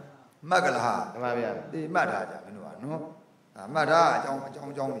ပါ မှတ်ကလား မှန်ပါဗျာ ဒီမှတ်တာကြမင်းတို့ကနော်မှတ်တာအကြောင်း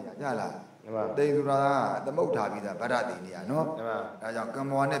နေတာကြလား မှန်ပါ သိန်းဆိုတာကသမုတ်ထားပြီးသားဗရသိန်းနေရနော် မှန်ပါ ဒါကြောင့်ကံ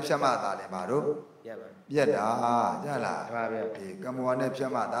ဘဝနဲ့ဖြတ်မှသာလဲပါတော့ ပြတ်ပါ ပြတ်တာကြလား မှန်ပါဗျာ ဒီကံဘဝနဲ့ဖြ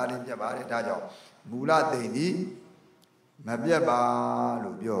တ်မှသာလဲပြတ်ပါတယ်ဒါကြောင့်မူလသိန်းဒီမပြတ်ပါ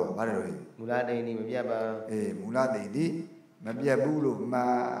လို့ပြောပါတယ်လို့ မူလတိန်ဒီမပြတ်ပါ မူလသိန်းဒီမပြတ်ဘူးလို့မှ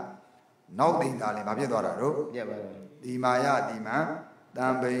နောက်သိန်းသာလဲမပြတ်သွားတာတော့ ပြတ်ပါဗျာ ဒီမာယဒီမံတံ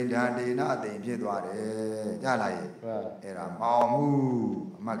ပိဒံဒေနအသိဖြစ်သွားတယ်ကြလားရဲ့ မှန် အဲ့ဒါမောင်မှု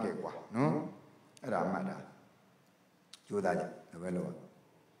အမှတ်ခဲ့ကွာနော်အဲ့ဒါအမှတ်တာကြိုးစားကြဘယ်လို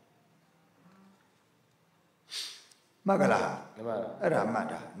မှတ်ကလား မှန်ပါ အဲ့ဒါမှတ်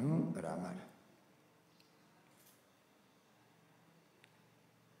တာနော်အဲ့ဒါမှတ်တာ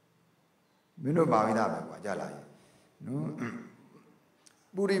မင်းတို့ပါပြီးသားပဲကွာကြလားရဲ့နော်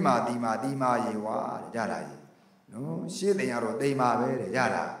ပုရိမာတိမာယေဝါတဲ့ကြလားရဲ့နော်ရှေ့သိရင်ကတော့တိမ်ပါပဲတဲ့ရ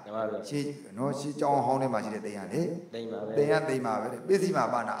လား မှန်ပါဗျာ ရှေ့နော်ရှေ့ကြောင်းဟောင်းထဲမှာရှိတဲ့တိမ်ရလေ တိန်ပါပဲ တိမ်ရတိမ်ပါပဲတဲ့ပစ္စည်းမှာ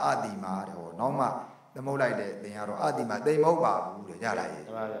ပါနာအတိမာတဲ့ဟောနောက်မှသမုတ်လိုက်တဲ့တိမ်ရတော့အတိမာတိမ်မဟုတ်ပါဘူးတဲ့ရလားရဲ့ မှ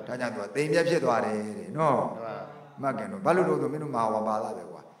န်ပါဗျာ ဒါကြောင့်သူကတိမ်ပြက်ဖြစ်သွားတယ်တဲ့နော် မှန်ပါမှတ်ကန်တော့ဘာလို့လို့ဆိုမင်းတို့မဟာဝါပါလာပဲ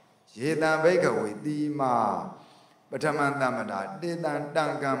ကွာရေတံဘိကဝေတိမာပထမံတမ္မတာတေတံတံ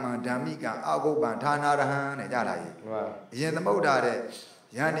ကမ္မံဓမ္မိကံအာဂုပ္ပံဌာနာရဟံတဲ့ကြလားရဲ့ မှန်ပါ အရင်သမုတ်တာတဲ့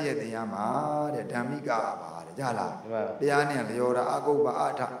ယန္တိရဲ့တရားမှာတဲ့ဓမ္မိကပါတဲ့ကြလား မှန်ပါ တရားနဲ့လျော်တာအာဂုပ္ပအာ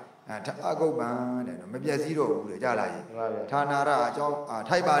ထအာဂုပ္ပံတဲ့နော်မပြည့်စည်တော့ဘူးတဲ့ကြလားရဲ့ မှန်ပါဗျာ ဌာနာရအကြောင်း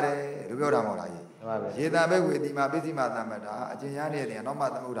ထိုက်ပါတယ်လို့ပြောတာမဟုတ်လားရဲ့ မှန်ပါဗျာ ရေတံဘိဝေတိမာပစ္စည်းမသမ္မတာအကျဉ်းရတဲ့တရားနောက်မှ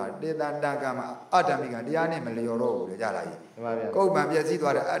သမုဒ္ဒါတေတံတံကမ္မအတ္တမိကတရားနဲ့မလျော်တော့ဘူးတဲ့ကြလားရဲ့ မှန်ပါဗျာ ကုပ္ပံပြည့်စည်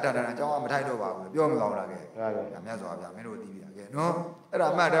သွားတဲ့အတ္တတဏအကြောင်းကမထိုက်တော့ပါဘူးလို့ပြောမကောင်းလားကဲ မှန်ပါဗျာ ဒါမြတ်စွာဘုရားမင်းတို့သိပြီလားကဲနော်အဲ့ဒါ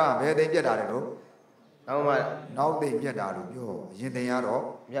မှတ်တာဘယ်သိပြတ်တာလဲလို့ နောက်မှ နောက်သိပြတ်တာလို့ပြောအရင်သိရတော့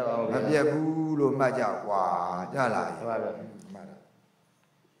ပြတ်ပါဦး မ ဗျာ ပြတ်ဘူးလို့မှတ်ကြကွာကြလားရဲ့ မှန်ပါဗျာ မှတ်တာ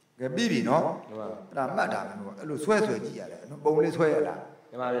ကဲပြီးပြီနော် မှန်ပါ အဲ့ဒါမှတ်တာမင်းတို့အဲ့လိုဆွဲကြည့်ရတယ်နော်ပုံလေးဆွဲရလား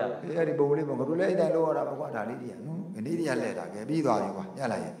မှန်ပါဗျာ အဲ့ဒီပုံလေးပုံငါတို့လည်းအဲ့တိုင်းလောက်ရတာပေါ့ကွာဒါလေးတွေကနော်ခဏလေးတွေကလှည့်တာကဲပြီးသွားပြီကွာည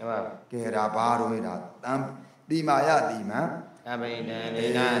လာရဲ့ မှန်ပါ ကဲဒါဘာတို့ဒါတံတိမာယတိမံ အဘိဓံဒေ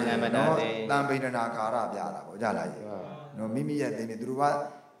နာသမ္မတာတေ တံပိဏနာကာရပြတာပေါ့ညလာရဲ့ မှန်ပါ နော်မိမိရဲ့သိနေသူတို့က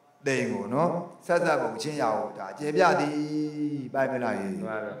တိမ်ကိုနော်ဆက်ဆက်ပုံချင်းရအောင်ဒါကျေပြသည်ပိုက်မလားကြီး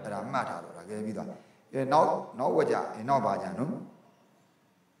အဲ့ဒါမှတ်ထားတော့ဒါကဲပြီးသွားကဲနောက်ဝကြနောက်ပါကြနော်ဟ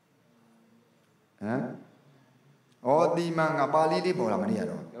မ်ဩတိမံကပါဠိလေးပေါ်လာမနေရ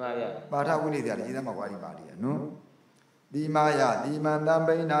တော့ မှန်ပါဗျာ ပါဠဝိနည်းတရားရေးသားမှာကွာဒီပါဠိရနော်တိမာယတိမံတံ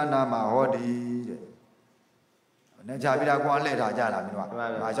ပိဏနာမဟောတိတဲ့ နဲ့ချပြီးတာကွာလှည့်ထားကြလားမင်းတို့ကငါ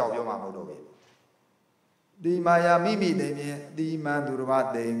လျှောက်ပြောမှာမဟုတ်တော့ဘူးဒီမာယာမိမိသိဖြင့်ဒီမန်သူတစ်ပါး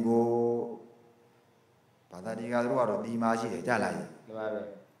သိင်ကိုဘာသာဒီကတို့ကတော့ဒီမာရှိတယ်ကြလားရေမှန်ပါဗျာ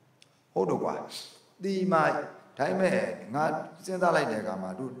ဟုတ်တော့ကွာဒီမာဒါပေမဲ့ငါစဉ်းစားလိုက်တဲ့အခါမှာ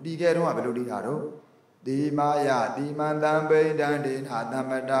တို့တီခဲ့တော့ကဘယ်လိုတီးတာတော့ဒီမာယာဒီမန်တံပိဋံဒေနာတမ္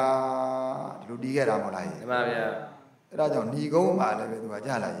ပတာဒီလိုတီးခဲ့တာမဟုတ်လားရေမှန်ပါဗျာအဲ့ဒါကြောင့်ညီကုန်းမှာလည်းပဲသူက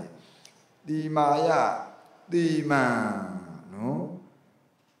ကြလားရေဒီမာယာဒီမန်နော်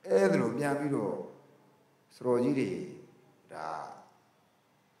အဲ့ဒါလိုပြန်ပြီးတော့စရောကြီးတွေဒါ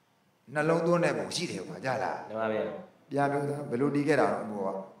နှလုံးသွင်းတဲ့ပုံရှိတယ်ကွာကြလားမှန်ပါဗျာပြန်ပြောတာဘယ်လိုတီးခဲ့တာတော့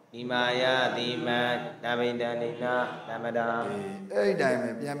ဘောကဒီမာယဒီမံတပိဋံနိနာသမ္မတာအဲ့ဒီတိုင်းပဲ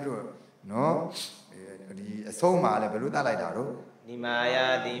ပြန်ပြီးတော့နော်ဒီအဆုံးမှာလည်းဘယ်လိုတတ်လိုက်တာတော့ဒီမာယ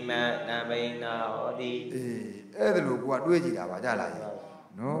ဒီမံတပိဋနာဟောတိအဲ့ဒါလိုကိုကတွေးကြည့်တာပါကြလား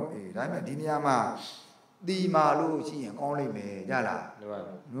နော်ဒါပေမဲ့ဒီနေရာမှာဒီမာလို့ရှိရင်ကောင်းလိမ့်မယ်ကြလား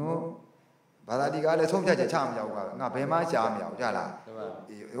နော်ဘာသာဒီကလည်းဆုံးဖြတ်ချက်ချမကြောက်ဘူးငါဘယ်မှရှားမရဘူးကြလား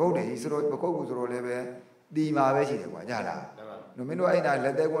ဟုတ်တယ်ဆိုတော့မကုတ်ဘူးဆိုတော့လည်းပဲဒီမာပဲရှိတယ်ကွာကြလားနော်မင်းတို့အဲ့ဒါလ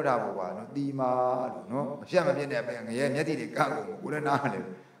က်သေးကွန်းတာပေါ့ကွာနော်ဒီမာလို့နော်မဖြတ်မပြစ်နဲ့ပဲငရဲမျက်စိတွေကန့်ကုန်ကိုလည်းနားမလဲ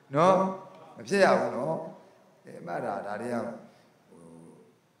နော်မဖြစ်ရဘူးနော်အမှတ်ဒါတွေက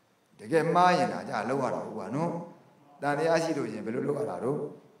တကယ်မှားရင်လားကြာလောက်ရတာဟုတ်ကွာနော်တန်တရားရှိလို့ရင်ဘယ်လိုလုပ်ရတာတော့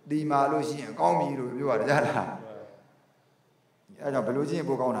ဒီမာလို့ရှိရင်ကောင်းပြီလို့ပြောရတယ်ကြာလားအဲကြောင့်ဘယ်လိုချင်း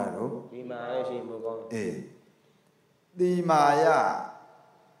ပို့ကောင်းတာတော့ဒီမာလို့ရှိရင်ပို့ကောင်းဒီမာယ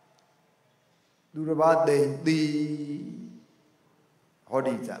သူတစ်ပါးသိသိဟော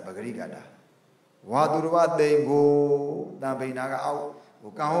ဒီဇပဂရိကတာဝါသူတစ်ပါးသိကိုတန်ပိဏကအောက်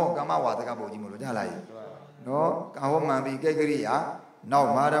ဟိုကံဟောကမ္မဝါဒကပုံကြီးမလို့ကြားလိုက်နော်ကံဟောမှန်ပြီကိကရိယာနော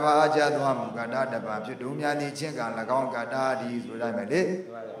က်မာတဘာအချသွားမူကတာတပံဖြစ်တို့များသည်ချင်းကံ၎င်းကတာဒီဆိုလိုက်မယ်လေ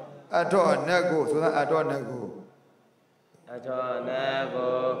အထောနက်ကိုဆိုတာအထောနက်ကိုအထောနက်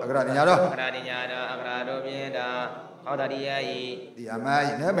ကိုအကရညတော်အကရညတော်အကရတို့ပြင်းတာခေါတာတရားဤဒီအမ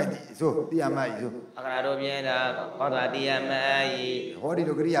ကြီးနဲ့မယ်ဒီဆိုဒီအမကြီးဆိုအကရာတို့ပြင်းတာခေါတာတရားမဤဟောဒီ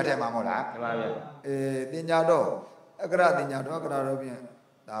လိုကရိယာထဲမှာမဟုတ်လားမှန်ပါဗျာတင်ညာတော့အကရတင်ညာတော့အကရာတို့ပြင်း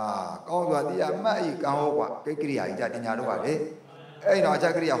ဒါကောင်းစွာတရားမဤကောင်းဟောကွာကိကရိယာကြီးကြတင်ညာတော့ပါလေအဲ့တော့အချ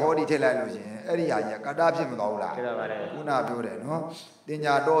က်ကရိယာဟောဒီထည့်လိုက်လို့ရှင်အဲ့ဒီဟာကြီးကတာဖြစ်မသွားဘူးလားဖြစ်ပါပါတယ်ခုနပြောတယ်နော်တင်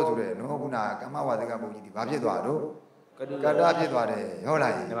ညာတော့ဆိုတယ်နော်ခုနကမ္မဝါဒကပုံကြီးဒီဘာဖြစ်သွားတော့ကတာဖြစ်သွားတယ်ဟုတ်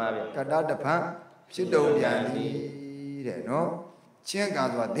လားကြီးမှန်ပါဗျာကတာတဖန်ဖြစ်တုံပြန်သည်တဲ့နော်ချင်းကံ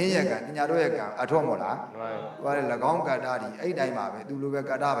ဆိုတာသင်းရကံတင်ညာတော့ရကံအထောမို့လားမှန်ပါဘူး။သူကလည်း၎င်းကတ္တာဒီအဲ့တိုင်းမှာပဲသူလိုပဲ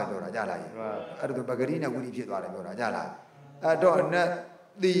ကတ္တာပဲပြောတာကြလားကြီး။အဲ့ဒါသူပဂရိနဲ့ဝိရိဖြစ်သွားတယ်ပြောတာကြလား။အဲ့တော့နတ်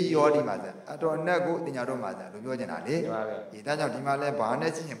တိယောဒီမှာစအဲ့တော့နတ်ကိုတင်ညာတော့မှာစလို့ပြောချင်တာလေ။ဒီဒါကြောင့်ဒီမှာလဲဘာ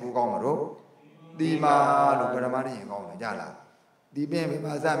နဲ့ရှိရင်ပိုးကောင်းမှာတော့ဒီမာလို့ပရမဏိရင်ကောင်းတယ်ကြလား။ဒီပြင်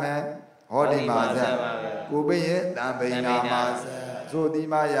မှာစမယ်ဟောဒီမှာစကိုပိရဲ့တံပိနာမှာစဆိုဒီ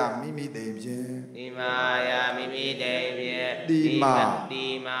မာယမိမိသိဖြင့်ဒီမာယမိမိသိဖြင့်ဒီမာ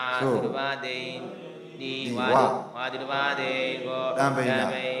သုတဘာသိဒီဝါသုတဘာသိကိုတံပိ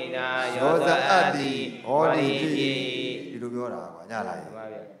နာယောဇအတ္တိဟောဒီဖြစ်ဒီလိုပြောတာကွာညလာရေ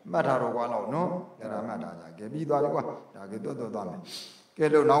မှတ်ထားတော့ကွာတော့နော်အဲ့ဒါမှတ်ထားကြကဲပြီးသွားပြီကွာဒါကဲတွတ်သွားမယ်ကဲ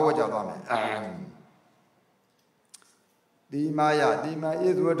လို့နောက်ဝက်ကြောက်သွားမယ်ဒီမာယဒီမာဣ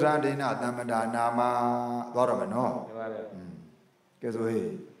သုထံဒိနာသမ္ပဒါနာမသွားတော့မယ်နော်မှန်ပါဗျာကဲဆိုဟေး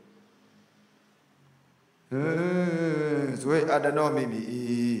ဆိုဟေးအတနောမိမိ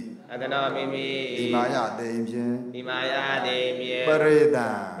အတနောမိမိဒီမာယသိမ့်ဖြင့်ဒီမာယသိမ့်ဖြင့်ပရိသံ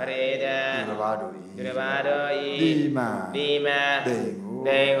သူတစ်ပါးတို့သူတစ်ပါးတို့ဒီမံသိမံသိ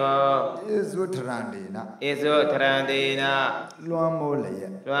ကိုဣသုထရံဒေနဣသုထရံဒေနလွှမ်းမိုးလျ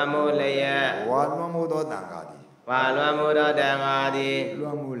က်လွှမ်းမိုးလျက်ဝါလွှမ်းမိုးသောတန်ခါသည်ဝါလွှမ်းမိုးသောတန်ခါသည်လွှ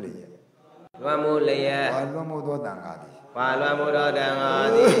မ်းမိုးလျက်လွှမ်းမိုးလျက်ဝါလွှမ်းမိုးသောတန်ခါသည်ဝါလွှမ်းမိုးသောတန်ခါ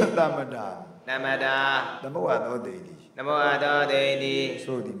သည်သမ္မတာသမ္မတာသမုဟသောတေတိသမုဟသောတေတိ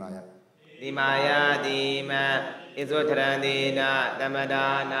ဆိုဒီမာယဒီမာယဒီမံဣသုထရံဒေနသမ္မတာ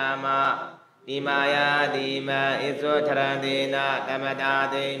နာမဒီမာယဒီမံဣသုထရံဒေနသမ္မတာ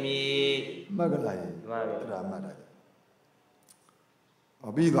သိမိမဂ္ဂလာယေမှန်ပါဗျာမှတ်တာ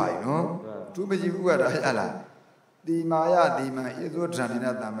ဟောပြီးသွားပြီနော်သူမကြည့်ဘူးကဒါရလားဒီမာယဒီမံဣသုထရံဒေန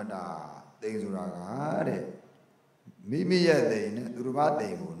သမ္မတာသိဆိုတာကတဲ့မိမိရဲ့သိနဲ့သူတစ်ပါးသိ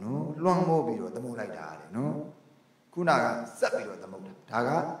ကိုနော်လွှမ်းမိုးပြီးတော့သမုတ်လိုက်တာလေနော်ခုနကစက်ပြီးတော့သမုတ်တာဒါက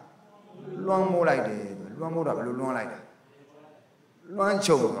လွှမ်းမိုးလိုက်တယ်လွှမ်းမိုးတာဘယ်လိုလွှမ်းလိုက်တာလွှမ်း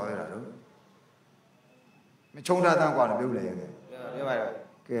ချုံသွားရတာတော့မချုံတာတန်းกว่าလို့ပြောလေရဲ့ပြောပါတော့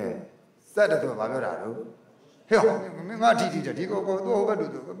ကဲစက်တယ်သူကဘာပြောတာတော့ဟဲ့မင်းငါထီထီဒီကိုသူ့ဟိုဘက်သူ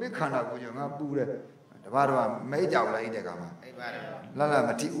မင်းခန္ဓာကိုယ်ငါပူတယ်တပါးတော့မဲကြောက်လိုက်တဲ့ကောင်မှာအိပ်ပါတယ်လတ်လတ်မ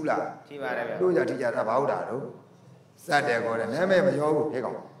ထီဘူးလားထီပါတယ်ဗျတို့ကြထီကြတာဘာဟုတ်တာတော့ဟ Sát đẹp gọi là ném mẹ mà vô thế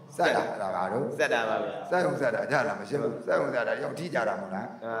còn sát là bà đúng sát đà bà sát không sát đã ra là mà xem sát không sát đã yêu thi ra là một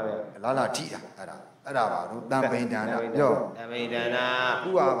lá là thi à đã bà đúng tam bình đàn đó vô tam bình đàn à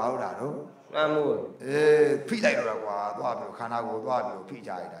cú à bảo là đúng nam mô phi đại rồi là quả toa biểu khana của toa biểu phi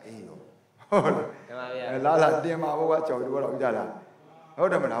chạy đã ý rồi lá là tiền mà bố chồng tôi đâu ra làဟု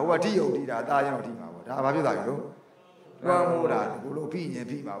တ်တယ်မလားဟိုကထိယုတ်ထိတာတာရင်တော့ထိမှာပေါ့ဒါဘာဖြစ်သွားပြီလို့လွှမ်းမိုးတာကိုလို့ဖိရင်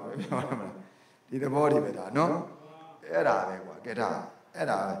ဖိမှာပဲပြောရမလားဒီသဘောတွေပဲဒါနော်အဲ့ဒါပဲကွာကဲဒါအဲ့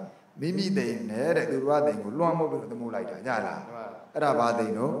ဒါမိမိသိနေတဲ့သူတော်သိကိုလွှမ်းမိုးပြီးသမုတ်လိုက်တာညလားအဲ့ဒါဘာသိ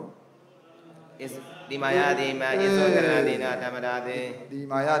နော်ဒီမာယာဒီမဣဇဝတရဏဒေနဓမ္မတာသေဒီ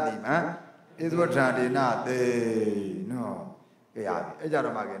မာယာဒီမဣဇဝတရဏဒေနသေနော်ကြရပြီအဲ့ကြ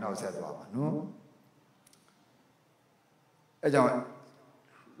တော့မှကဲနောက်ဆက်သွားပါနော်အဲ့ကြောင့်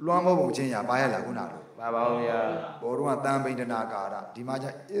လွှမ်းမိုးပုံချင်းရပါရလားခုနကပါပါဦးဗျာဘောတော့တန်ပိဋနာကာရဒီမှာကျ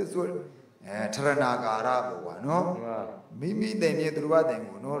ဣဇဝထရဏကာရပေါ့ကွာနော်မိမိသိနေသူတော်သိ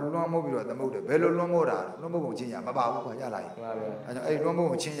ကိုနော်လွှမ်းမိုးပြီးတော့သမုတ်တယ်ဘယ်လိုလွှမ်းမိုးတာလွှမ်းမိုးပုံချင်းရမပါဘူးကွာရလာရင်အဲ့ကြောင့်အဲ့လွှမ်းမိုး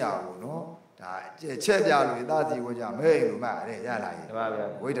ပုံချင်းရကိုနော်ဒါချက်ပြလို့သာစီဝကြမဲလို့မှအဲ့ရလာရင်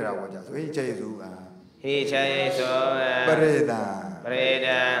ဝိတ္တရာဝကြဆိုဟိချေစုဟိချေစုပရိ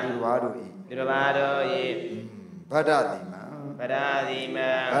သံသူတော်တို့ဤသူတော်တို့ဤဗဒ္ဒတိမံဗဒ္ဒတိမံ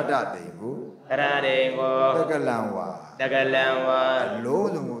ဗဒ္ဒတိကိုဗဒ္ဒတိကိုတက္ကလံဝါတက္ကလံဝါအလုံး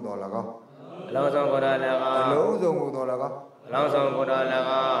စုံကိုတော်၎င်းအလုံးစုံကိုတော်၎င်းအလုံးစုံကိုတော်၎င်းအလုံးစုံကိုတော်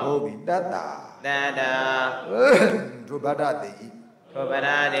၎င်းဟုတ်ပြီတတ္တာဒုဗဒ္ဒတိထိုဗဒ္ဒ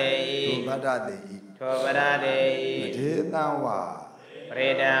တိဒုဗဒ္ဒတိထိုဗဒ္ဒတိဒေသံဝါပရိ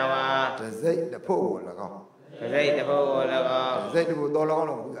ဒံဝါတစိတ်တဖို့ကို၎င်းတစိတ်တဖို့ကို၎င်းတစိတ်တဖို့တော်၎င်း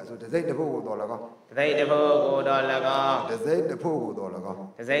လို့ဆိုတစိတ်တဖို့ကိုတော်၎င်းတစိတ်တဖို့ကိုတော်၎င်းတစိတ်တဖို့ကိုတော်၎င်း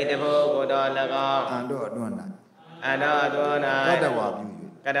တစိတ်တဖို့ကိုတော်၎င်းအန္တောအတွန်း၌အန္တောအတွန်း၌ကတ္တဝါပြု၍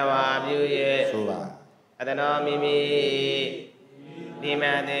ကတ္တဝါပြု၍ဆိုပါအတနောမိမိဒီမ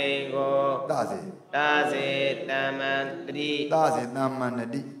တေကိုသာစေတမန်တိသာစေတမန်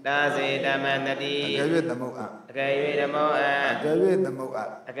တိသာစေတမန်တိအကယ်၍သမုတ်အကယ်၍သမုတ်အကယ်၍သမုတ်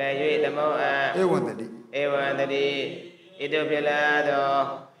အကယ်၍သမုတ်ဧဝံတတိဧဝံတတိဣတုပြလာသော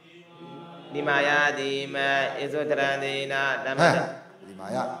ဒီမာယာဒီမဣဇဝတရဏဒေနဓမ္မ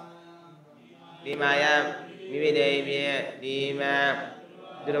ဒီမာယာမိမိတေဖြင့်ဒီမ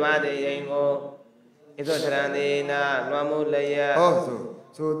သူတော်ဘာတေရင်ကိုဣဇဝတရဏဒေနလွှမ်းမိုးလျက်ဟုတ်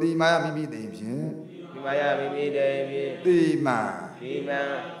ဆိုဒီမာယာမိမိတေဖြင့်ဒီမာယာမိမိတေဖြင့်ဒီမံ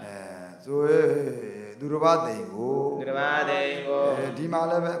ဆိုသူတော်ဘာတေကိုသူတော်ဘာတေကိုဒီမှာ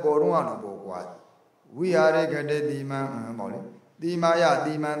လည်းပဲအပေါ်တော့လို့ပေါ့ကွာဝိဟာရေကတေဒီမံပေါ့လေဒီမာယ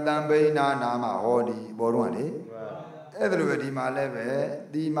ဒီမံတံပိဏနာမဟောဒီပေါ်တော့လေအဲ့ဒါလိုပဲဒီမှာလည်းပဲ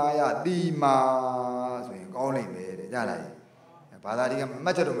ဒီမာယဒီမာဆိုရင်ကောင်းလိမ့်မယ်တဲ့ကြားလိုက်ဘာသာဒီကမှ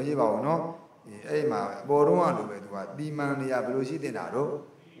တ်ချက်တော့မရေးပါဘူးเนาะအဲ့မှာပေါ်တော့လို့ပဲသူကဒီမံနေရဘယ်လိုရှိတင်တာတော့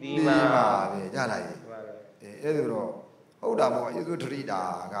ဒီမာပဲကြားလိုက်အဲ့ဒါတော့ဟုတ်တာပေါ့ယေရှုထရိတာ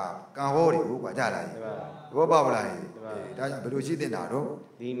ကကံဟောတယ်ဟုတ်ကွာကြားလိုက်ဘောပါဗလားဒါကြောင့်ဘယ်လိုရှိတင်တာတော့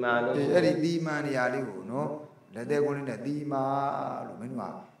ဒီမာလို့အဲ့ဒီဒီမံနေရာလေးကိုเนาะလက်သေးကိုလေးနဲ့ဒီမာလို့မင်း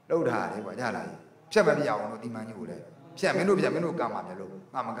တို့ကလှုပ်ထားတယ်ကွာကြားလိုက်ဖြတ်မပြအောင်လို့ဒီမန်ကြီးကိုလည်းဖြတ်မင်းတို့ကမ်းပါမယ်လို့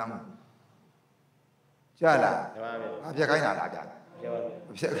ငါမကမ်းဘူးကြားလားငါဖြတ်ခိုင်းတာလားကြား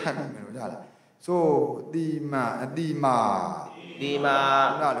ဖြတ်ခိုင်းမယ်လို့ကြားလားဆိုဒီမန်အတိမာ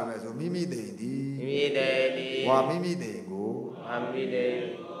နားလို့ပဲဆိုမိမိသိဒီဝါမိမိသိကို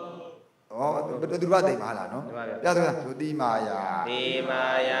သူတို့သိမှာလားနော်ပြတ်သွားဆိုဒီမာယာ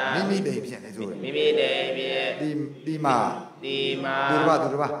မိမိသိဖြင့်လေဆိုမိမိသိဖြင့်ဒီမာသူ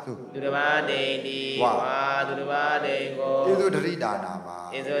တို့ဘာဆိုသူတော်ဘာဒိတိဝါသူတော်ဘာဒိကိုဣဇုတရိဒါနာမှာ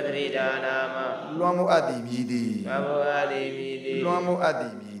လွှမ်းမိုးအပ်သည်မြည်သည်လွှမ်းမိုးအပ်သ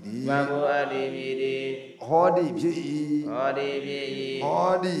ည်မြည်သည်ဟောဒီဖြစ်၏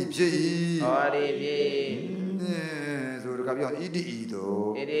ဆိုတော့ကပြောဣတိဤတို့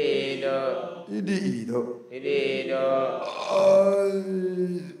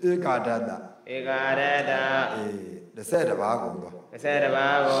ဧကာဒတ္တ30ပါးကုန်သော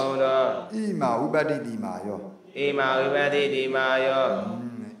ဣမာဝိပတ္တိတိမာယော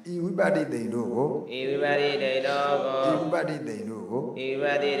ဤဝိပတ္တိတိန်တို့ကို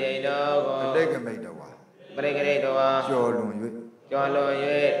အတိတ်ကမိတ်တော်ပရိကရိတောကျော်လွန်၍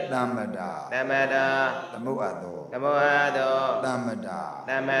သမ္မတာသမုတ်အပ်သောသမ္မတာ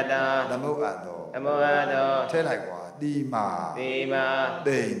သမုတ်အပ်သောထဲလိုက်ကွာတိမာ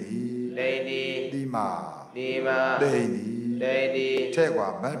တိန်ဒီတိမာတိန်ဒီထဲကွာ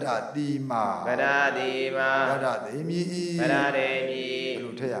ဗဒ္ဒတိမာဗဒ္ဒတိမိဘယ်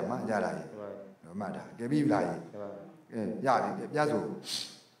လိုထဲရမှာရလာရဲ့တော့မှတ်တာကြပြီလားကဲရပြီပြဆို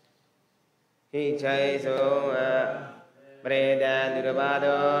ဣဇဝတရဏဒေနဓမ္မတာသေမိ Hi chay sung Preda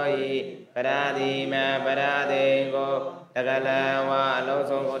durabado I Paradima Paradengo Tagalawa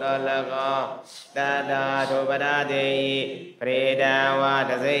Losong Kodalago Dada to Parade Preda wa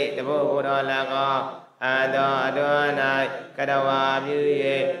Tazi Tabu Kodalago Ado Adonai Kadawa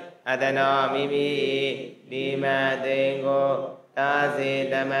Muye Adano Mimi Dima Dengo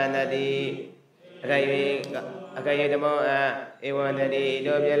Tazi Damanadi Akayudamo Iwanadi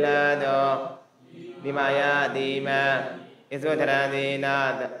Dobyalado Dimaya Dima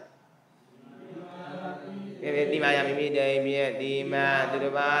Iswatarandina Dimaya Mimi Dima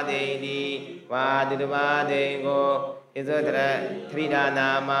Dudubade Di Wa Dudubade Go Iswatara Trida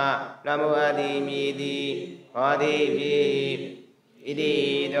Nama Namu Adimi Di Adi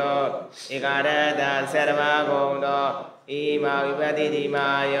Idi Do Ikarada Sarva Gondo Ima Vipati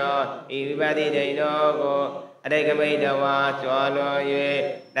Dimayo Vipati Jainogo Adekamaitawa Cholo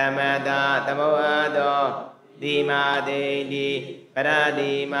Ye Damada Tamoado Dima Dendi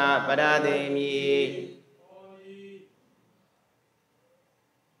Paradima Parademi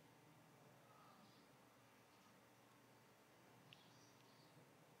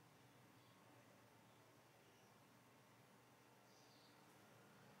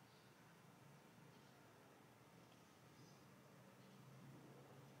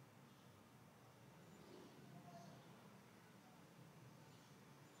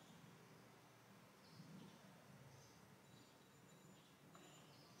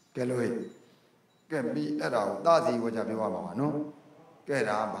Cái lời cái bị ở đâu ta gì của cha bị vào mà nó cái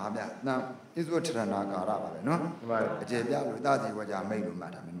đó bà mẹ nam ít số chuyện nào cả ra bà nó cái bây giờ ta gì của cha mấy lúc mà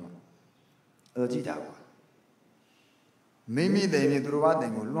thằng mình ở chỉ đạo mấy đấy thì tôi bắt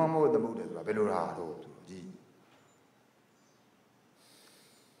đầu luôn mua tấm bút để bà bây giờ ra rồi gì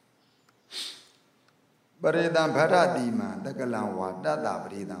Baridan Bharadima ta cái làm hoa ta ta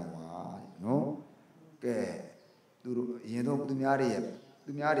Baridan hoa nó cái tôi hiện tại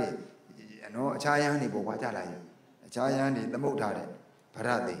tôi nhớ đi nó trái ăn thì bỏ qua trả lại trái ăn thì tấm bút thà đấy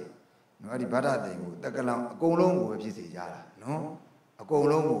Bharadi nó đi Bharadi ngủ ta cái làm công lông ngủ phía dưới ra là nó công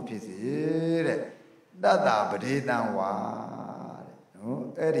lông ngủ phía dưới đấy ta ta Baridan hoa nó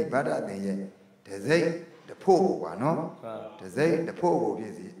cái đi Bharadi vậy để dây để phô của nó để dây để phô của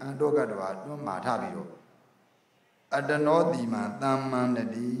phía dưới ăn đồ cái đó nó mà thà bị rồi Adano di ma tamman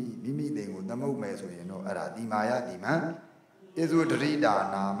di mimi dengo tamau me so yin no ara di maya di ma isu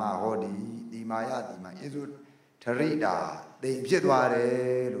dharida nama hodi di maya di ma isu dharida tian phit twaတ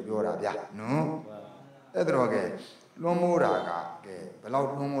ယ်လို့ပြောတာဗျာနော်အဲ့ဒါတော့ကဲလွန်မိုးတာကကဲဘယ်လောက်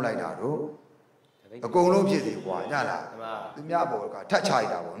လွန်မိုးလိုက်တာတော့အကုန်လုံးဖြစ်စီကွာညလားသူများဘောကထတ်ချလိုက်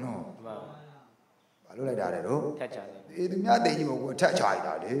တာပေါ့နော်ဘာလို့လိုက်တာလဲတော့ထတ်ချတယ်သူများတိန်ကြီးဘောကထတ်ချလိုက်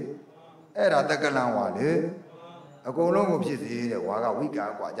တာလေအဲ့ဒါတက္ကလန်ဝါလေအကုန်လုံးကိုဖြစ်စေတဲ့ဝါကဝိကာ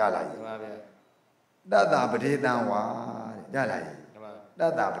ကွာကြလာပြီမှန်ပါဗျာတတ္တပရိသံဝါတဲ့ကြလာပြီတ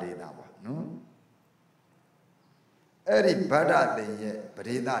တ္တပရိသံဝါနော်အဲ့ဒီဗဒ္ဒသိင်ရဲ့ပ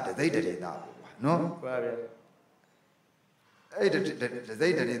ရိသတသိတရိသပေါ့ကွာနော်မှန်ပါဗျာအဲ့ဒီတသိ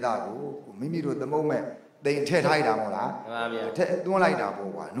တရိသကိုမိမိတို့သမုတ်မဲ့သိင်ထည့်ထားလိုက်တာမဟုတ်လားမှန်ပါဗျာထည့်သွန်းလိုက်တာ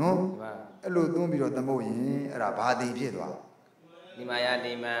ပေါ့ကွာနော်မှန်ပါအဲ့လိုသွန်းပြီးတော့သမုတ်ရင်အဲ့ဒါဘာသိဖြစ်သွားဒီမာယာ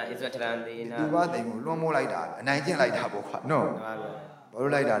ဒီမာဣဇဝထရံဒီနာဒီဘာသိင်ကိုလွှမ်းမိုးလိုက်တာအနိုင်ကျင့်လိုက်တာပေါ့ကွာနော်မှန်ပါဗျာဘာ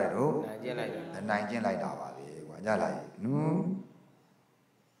လို့လိုက်တာလဲတော့အနိုင်ကျင့်လိုက်တာပါလေကွာညလိုက်နော်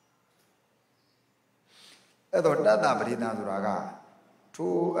အဲ့တော့တတ္တပရိသံဆိုတာက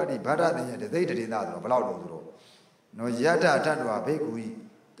ထိုးအဲ့ဒီဗဒ္ဒသိင်ရဲ့တသိတရိသဆိုတော့ဘယ်လောက်တော့ဆိုတော့နော်ယတ္ထထတ္တဝဘိက္ခုဤ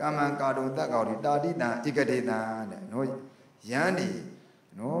ကာမံကာတုံတက္ကောတိတာတိတံဧကတိတံတဲ့နော်ယန္တိ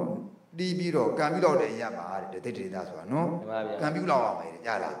နော်တီးပြီးတော့ကံပြီးတော့တဲ့အရာပါတဲ့တသိတရိသဆိုတာနော်ကံပြီးတော့အောင်မယ်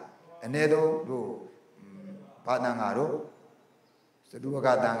ကြလားအ ਨੇ တော့တို့ဘာတန်ဃာတို့သတုဝက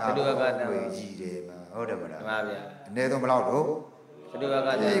တန်ဃာဝေကြီးတယ်မှာဟုတ်တယ်မလားမှန်ပါဗျာအ ਨੇ တော့ဘယ်လောက်တော့သတုဝကတန်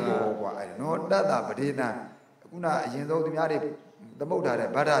ဃာကိုကွာအဲ့နော်တတ္တပရိသံခုနအရင်ဆုံးသူများတွေသမုတ်ထားတဲ့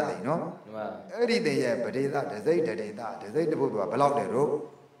ဗဒ္ဒသိင်နော်အဲ့ဒီသိင်ရဲ့ပရိသဒစိတ်တရိသဒစိတ်တပုဒ်ကဘယ်လောက်တယ်တော့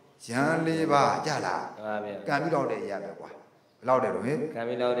ရန်၄ပါးကြလားမှန်ပါဗျာကံပြီးတော့တဲ့အရာပဲကွာဘယ်လောက်တယ်တော့ဟင်ကံ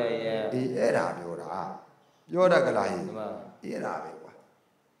ပြီးတော့တဲ့အရာဒီအဲ့ဒါပြောတာကလားဟင်အဲ့ဒါပဲကွာ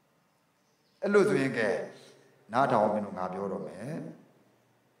အဲ့လို့ဆိုရင်ကဲနားထောင်မင်းတို့ငါပြောတော့မယ်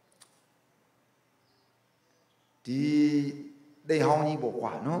ဒီသိဟောင်းကြီးပေါ့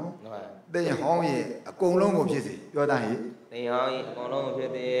ကွာနော်သိဟောင်းရဲ့အကုန်လုံးကိုဖြစ်စေပြောတာဟင်သိဟောင်းရဲ့အကုန်လုံးကိုဖြ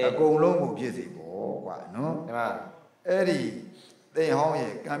စ်စေအကုန်လုံးကိုဖြစ်စေပေါ့ကွာနော်အဲ့ဒီသိဟောင်း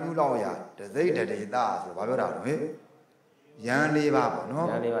ရဲ့ကံပြုလောက်ရတစိတ်တရေတာဆိုဘာပြောတာလဲရန်၄ပါးပေါ့နော်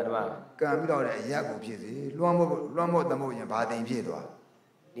ရန်၄ပါးတမကံပြုလောက်တဲ့အရက်ကိုဖြစ်စေလွှမ်းမို့သမုတ်ရင်ဘာသိင်ဖြစ်သွား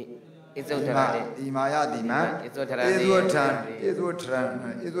ဒီ ဒီမာယဒီမံ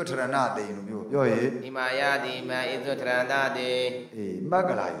ဣဇဝထရဏတေလို့ပြောရေဒီမာယဒီမံဣဇဝထရဏတေမှတ်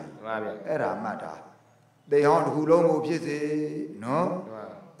ကြလားမှန်ပါဗျအဲ့ဒါမှတ်တာတေဟောင်းတစ်ခုလုံးကိုဖြစ်စေနော်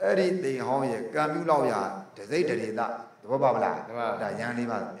အဲ့ဒီတေဟောင်းရဲ့ကံပြုလောက်ရတစိတ်တရေသသဘောပါမလားဒါရန်လေး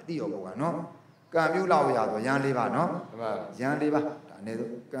ပါအတိရောဘုရားနော်ကံပြုလောက်ရဆိုရန်လေးပါနော်ရန်လေးပါဒါနဲ့ဆို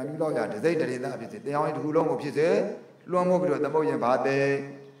ကံပြုလောက်ရတစိတ်တရေသဖြစ်စေတေဟောင်းတစ်ခုလုံးကိုဖြစ်စေလွှမ်းမိုးပြီးတော့သမုတ်ရင်ဘာတေ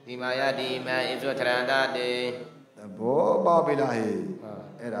ဒီမာယဒီမံဣဇဝထရဏတေသဘောပါပြီလားဟေ့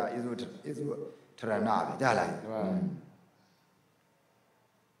အဲ့ဒါဣဇဝထရဏပဲကြားလိုက်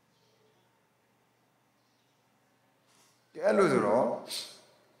အဲ့လိုဆိုတော့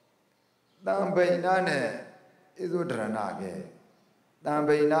တံပိဏနဲ့ဣဇဝထရဏကဲတံ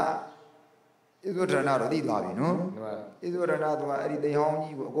ပိဏဣဇဝထရဏတော့သိသွားပြီနော်ဣဇဝထရဏကအဲ့ဒီသိဟောင်း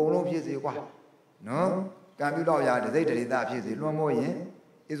ကြီးကိုအကုန်လုံးဖြစ်စေကွာနော်ကံပြုတော့ရတစိတ်တရေသဖြစ်စေလွှမ်းမိုးရင်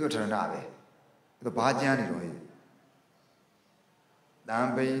ဣဇဝထရဏပဲအဲ့တော့ဘာကျမ်းနေတော့ဟေ့တံ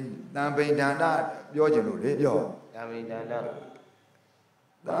ပိဏန္တပြောချင်လို့လေပြောတံပိဏန္တ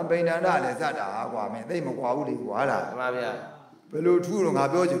တံပိဏန္တလည်းစတာကွာမင်းသိမကွာဘူးလေကွာလားမှန်ပါဗျာဘယ်လိုထူးတော့ငါ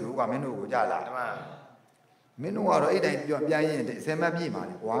ပြောချင်လို့ကွာမင်းတို့ကိုကြလားမှန်ပါမင်းတို့ကတော့အဲ့တိုင်းပြန်ရင်အစင်မပြည့်ပါ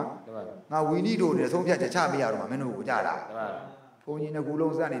လေကွာငါဝီနီတို့နဲ့ဆုံးဖြတ်ချက်ချပေးရတော့မင်းတို့ကိုကြလားမှန်ပါဘုန်းကြီးကကူ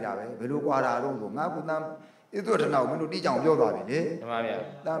လုံးစနေတာပဲဘယ်လိုကွာတာတော့ဆိုငါကတံဣဇဝထရဏကိုမင်းတို့တိကျအောင်ပြောသွားပြီလေမှန်ပါဗျာ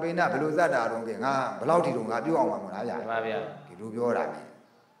တံပိဏဘယ်လိုစတာတော့ကဲငါဘယ်လောက်ထိတော့ငါပြောအောင်မှာမလားဗျာမှန်ပါဗျာဒီလိုပြောတာ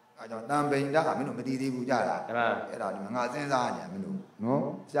အဲကြောင့်တံပိဏမင်းတို့မသိသေးဘူးကြလားမှန်ပါအဲ့ဒါဒီငါစဉ်းစားနေမင်းတို့နော်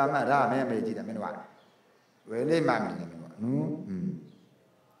ရှာမှတ်ဒါမင်းမေးကြည့်တယ်မင်းတို့ကဝယ်လေးမှမနေနဲ့မင်းတို့ကနော်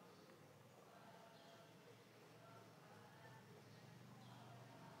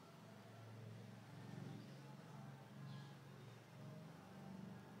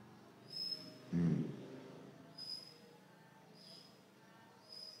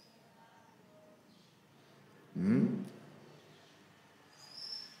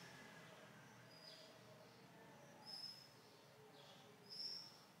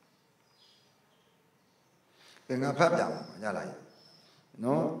ငါဖတ်ပြမှာရလား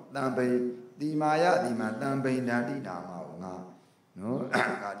နော်တံပိဒီမာယဒီမှာတံပိဏန္တိနာမကိုငါနော်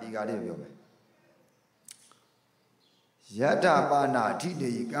ဒါဒီကလေးပြောမယ်ယတ္ထပါဏအဋ္ဌိ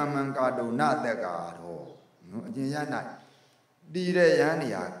တေကမ္မံကာတုနသက်ကာတော့နော်အကျဉ်းရ၌တည်တဲ့ယန္နေ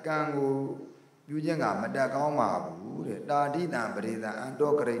ဟာကံကိုပြုခြင်းကမတက်ကောင်းပါဘူးတဲ့တာတိတံပရိသံအန္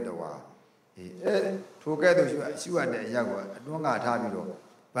တောကရိတဝါထိုကဲ့သို့ရှုရတဲ့အရာကိုအတွန်းကထားပြီးတော့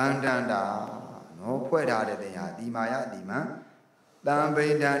ဗန္တန္တာနော်ဖွဲ့ထားတဲ့တင်ဟာဒီမာယဒီမံတံပိ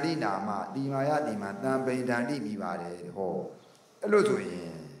ဏန္တိနာမဒီမာယဒီမံတံပိဏန္တိပြီးပါတယ်ဟောအဲ့လိုဆိုရ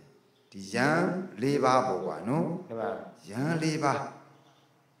င်ဒီယံ၄ပါးပေါ့ကွာနော်မှန်ပါယံ၄ပါး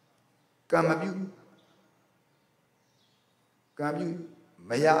ကံမပြု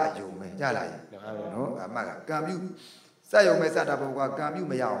မရအယုံပဲကြားလာရင်နော်အမှတ်ကကံပြုစက်ယုံပဲစတာပေါ့ကွာကံပြု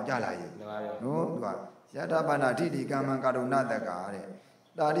မရအောင်ကြားလာရင်နော်သူကယတ္ထပါဏအဋ္ဌိတေကမ္မံကာတုနသက်ကာတဲ့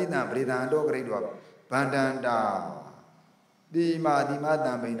တာရိတံပရိသံတောကရိတောဗန္တန္တာဒီမာ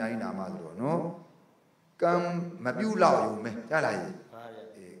တံပိဏိနာမဆိုတော့နော်ကံမပြုလောက်ယုံပဲကြားလာရင်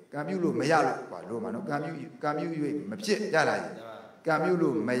ကံပြုလို့မရလို့ကွာလို့မှာနော်ကံပြု၍မဖြစ်ကြားလာရင်ကံပြု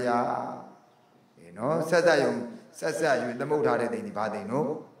လို့မရနော်ဆက်၍သမုတ်ထားတဲ့တိမ်ဒီဘာတိမ်နော်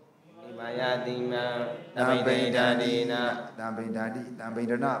ဒီမာယတိမံတံပိဏန္တိနာတံပိဏန္တိတံပိ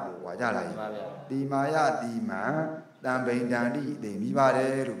ဏနာပေါ့ကွာကြားလာရင်ဒီမာယတိမံတံပိဏန္တိတိမ်ပြီးပါတ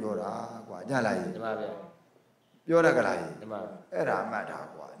ယ်လို့ပြောတာကွာကြားလာရင်မှန်ပါဗျာပြောရကြလားဟင်မှန်ပါအဲ့ဒါမှတ်တာ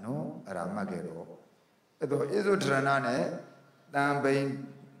ကွာနော်အဲ့ဒါမှတ်ခဲ့တော့အဲ့တော့ဣဇုထရဏနဲ့တံပိ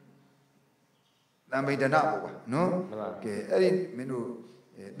ဏနာပေါ့ကွာနော်ကဲအဲ့ဒီမင်းတို့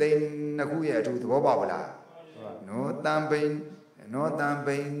တိမ်နှစ်ခုရဲ့အထူးသဘောပေါက်ပါလားနော်တံပိ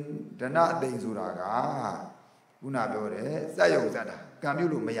ဒနာအသိဉ္ဆိုတာကခုနပြောတယ်စက်ယုံစက်တာကံပြု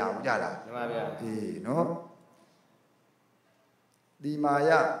လို့မရဘူးကြလားမှန်ပါဗျာအေးနော်ဒီမာယ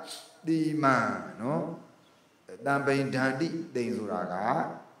ဒီမံနော်တံပိဒန္တိသိဉ္ဆိုတာက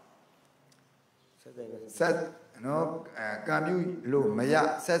ဆက်နော်ကံပြုလို့မရ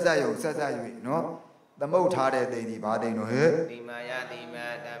ဆက်ယုံဆက်၍နော်သမုတ်ထားတဲ့သိဉ္ဒီဘာသိဉ္တော့ဟဲ့ဒီမာယဒီမံ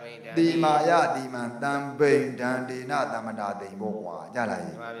တံပိဒန္တိဒီမာယဒီမံတံပိဒန္တေနသမတာသိဉ္ပေါ့ကွာကြလား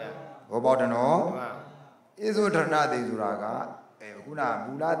မှန်ပါဗျာဘောပေါတယ်နော်မှန်ပါဣဇုထရဏသိဉ္ဆိုတာကခုန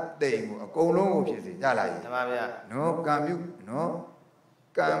မူလသိဉ္ကိုအကုန်လုံးကိုဖြစ်စေကြလားမှန်ပါဗျာနော်ကံပြုနော်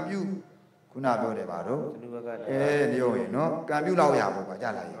ကံပြုခုနပြောတယ်ပါတော့ပြောရင်နော်ကံပြုလောက်ရပေါ့ကွာကြ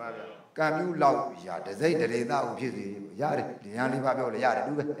လားကံပြုလောက်ရတစိတ်တရေသကိုဖြစ်စေရတယ်ဒီညာလေးပါပြောလေရတယ်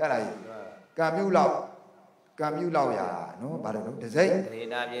သူပဲကြလားကံပြုလောက်ရနော်ဘာလို့တစိတ်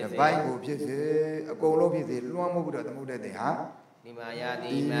တပိုင်းကိုဖြစ်စေအကုန်လုံးဖြစ်စေလွှမ်းမိုးပြီးတော့သမုဒ္ဒတိဟာ ဒီမာယာတိ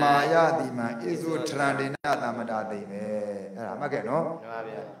ဒီ မ မာယတိမံဣဇုထရန္ဒေနသမ္မတာသိပဲအဲ့ဒါမှတ်ခဲ့နော် မှန်ပါ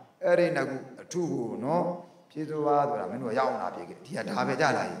ဗျာ အဲ့ဒီနှစ်ခုအထုကိုနော်ဖြည့်စိုးပါဆိုတာမင်းတို့ရောက်အောင်လာပြေခဲ့ဒီကဒါပဲကြ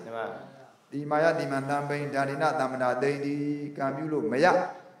လာရင် မှန်ပါ ဒီမာယတိမံတံပိန်ဒါရိနသမ္မတာသိဒီကံပြုလို့မရ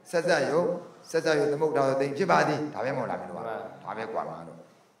ဆက်ဆက်ရုပ်သမုတ်တော်သိဖြစ်ပါသည်ဒါပဲမဟုတ်လားမင်းတို့ကဒါပဲกว่าမှာတော့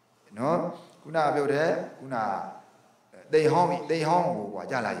နော်ခုနပြောတဲ့ခုနတိန်ဟောင်းပြီတိန်ဟောင်းကိုกว่า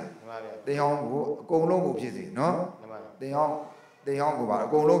ကြလာရင် မှန်ပါဗျာ တိန်ဟောင်းကိုအကုန်လုံးကိုဖြစ်စေနော် မှန်ပါ တိန်ဟောင်းကိုပါအ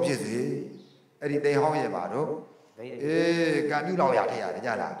ကုန်လုံးဖြစ်စေအဲ့ဒီတိန်ဟောင်းရဲ့ပါတော့ ဒိဋ္ဌိ အေးကံပြုလောက်ရထရတယ်ကြ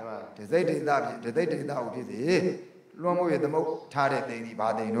လား မှန်ပါ ဒစိတ်ဒေသဖြစ်ဒစိတ်ဒေသကိုဖြစ်စေလွန်မို့ရသမုတ်ထားတဲ့တိန်ဒီဘာ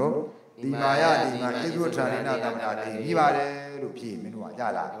တိန်တို့ဒီမာယဒီမာဣဇုထရဏိနသမ္မာတိန်ပြီးပါတယ်လို့ဖြေမင်းတို့ကကြ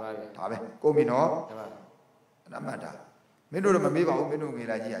လား မှန်ပါဗျာ ဒါပဲကိုပြီနော် မှန်ပါ အမှတ်တာမင်းတို့တော့မမေးပါဘူးမင်းတို့ငေ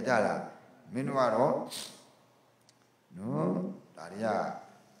လာကြီးကကြလားမင်းတို့ကတော့နော်ဒါတွေက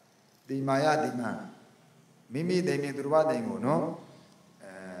ဒီမာယဒီမာမိမိတိန်မြင်သူတော်ဘာတိန်ကိုနော်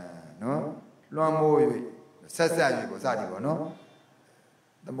နော်လွန်မို့၍ဆက်ဆက်၍ကိုစသည်ပေါ့နော်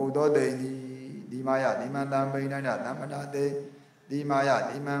သမုတ်တော်တိန်ဒီမာယဒီမန္တံပိဏ္ဏသမ္မတာတိန်ဒီမာယ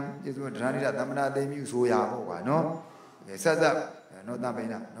ဒီမံကျေစုဒရဏိတသမ္မတာတိန်မြူဆိုရပေါ့ကွာနော်ဆက်ဆက်နော်တံပိဏ္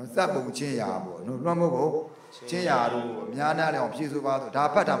ဏနော်စပ်ပုံချင်းရာပေါ့နော်လွန်မို့ကိုချင်းရာတို့အများနာလည်းအောင်ဖြည့်ဆိုပါတော့ဒါ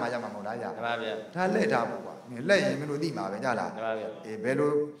ဖတ်တာမှရမှာမဟုတ်လားဗျာ မှန်ပါဗျာ ဒါလက်ထားပေါ့ကွာလက်ရင်မင်းတို့သိမှာပဲကြလား မှန်ပါဗျာ အေးဘယ်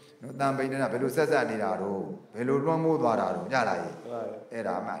လိုနော်တံပိဏ္ဏဘယ်လိုဆက်ဆက်နေတာတော့ဘယ်လိုလွန်မို့သွားတာတော့ကြလားရေ မှန်ပါဗျာ အဲ့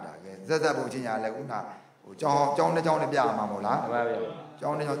ဒါမှတ်တာကဲဆက်ဆက်ပုံချင်းရာလည်းခုနဟိုကြောင်းတစ်ကြောင်းနဲ့ပြရမှာမဟုတ်လား မှန်ပါဗျာ ကျော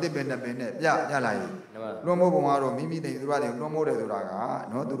င်းတစ်ကျောင်းတစ်ပင်နှစ်ပင်နဲ့ပြရလာရင် မှန်ပါ လွန်မိုးပုံကတော့မိမိတိမ်သူတို့ကလွန်မိုးတယ်ဆိုတာက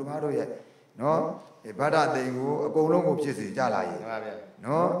နော်သူတို့ဘာတို့ရဲ့နော်ဗဒ္ဒတိမ်ကိုအကုန်လုံးကိုဖြစ်စေကြလာရင် မှန်ပါဗျာ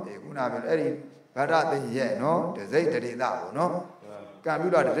နော်ခုနပြောအဲ့ဒီဗဒ္ဒတိမ်ရဲ့နော်ဒစိတ်တရေသပေါ့နော်ကံပြု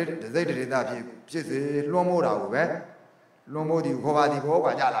တာဒစိတ်တရေသဖြစ်စေလွန်မိုးတာကိုပဲလွန်မိုးဒီခေါ်ပါဒီဘောက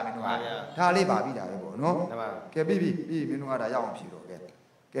ကြလာမင်းတို့ကဒါလေးပါပြီတာပဲပေါ့နော် မှန်ပါ ကဲပြီးမင်းတို့ကဒါရအောင်ဖြေတော့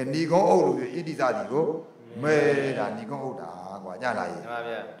ကဲဏီကုန်းအုပ်လို့ပြဣတိစသည်ကိုမဲတာဏီကုန်းအုပ်တာကွာကြလာရင် မှန်ပါ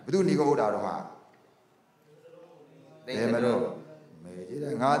ဗျာ ဘသူဏီကုန်းအုပ်တာတော့ဟာ သိ ဘယ်မလို့မဲကြည့်တ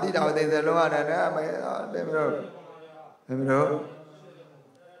ယ်ငါတိတော်သိစလုံးရတယ်နဲ့မဲတယ်မလို့ဘယ်မလို့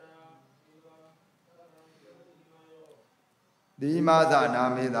ဒီမာသနာ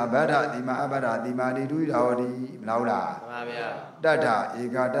မေသာဗဒ္ဓဒီမာအဗဒ္ဓဒီမာနိဒုရဟောတိမလားလား မှန်ပါဗျာ တတ္ထဧ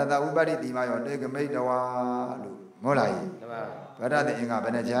ကတတဥပတိဒီမာယောတေကမိတ်တဝါလို့မဟုတ်လား မှန်ပါ ဗဒ္ဓတိအင်္ဂဘ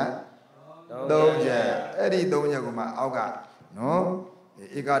ယ်နှချက်၃ချက်အဲ့ဒီ၃ချက်ကိုမှအောက်ကနော်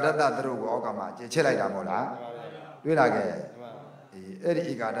ဧကတတသရုပ်ကိုအောက်ကမှကျချက်လိုက်တာမဟုတ်လားတွေ့လာခဲ့အဲ့ဒီ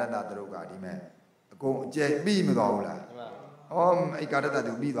ဧကတတသရုပ်ကဒီမဲ့အကုန်အကျက်ပြီးမသွားဘူးလားဩဧကတတ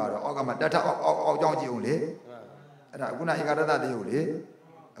သူပြီးသွားတော့အောက်ကမှတထအောက်ကြောင်းကြည့်အောင်လေအဲ့ဒါခုနဧကတတတေကိုလေ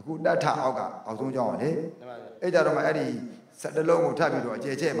အခုတထအောက်ကအောက်ဆုံးကြောင်းလေအဲ့ကြတော့မှအဲ့ဒီ၁၁လုံးကိုထပ်ပြီးတော့အကျ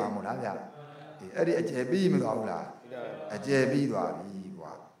က်ချက်မှာမဟုတ်လားဗျာအဲ့ဒီအကျက်ပြီးမသွားဘူးလားအကျယ်ပြီးသွားပြီ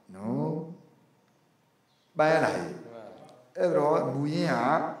ကွာနော်ပိုင်းလာပြီအဲ့တော့မူရင်းဟာ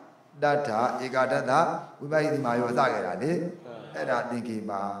တတ္ထဧကတတဝိပဿနာမှာရောစခဲ့တာလေအဲ့ဒါသင်္ကေ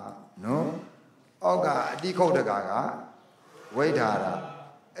ပါနော်အောက်ကအတိခုတ်တကဝိထာရ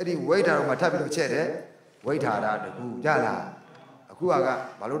အဲ့ဒီဝိထာရမှာထပ်ပြီးတော့ချက်တယ်ဝိထာရတကူကြလားအခုက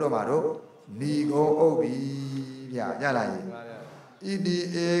ဘာလို့တော့မှာတော့ဏီကုံအုပ်ပြီဗျကြလားရေဣတိ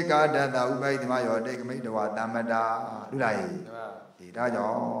ဧကတတဥပ္ပိသမယောတေကမိတဝသမ္မတာလူလားဒီဒါကြော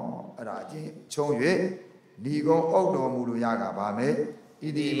င့်အဲ့ဒါအချင်းချုံ၍ဏီကုံအုပ်တော်မူလို့ရကပါမယ်ဣ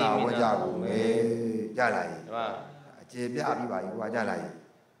တိမဝကြကုန်မယ်ကြလားရေအကျေပြပြီးပါပြီဟိုကကြလားရေ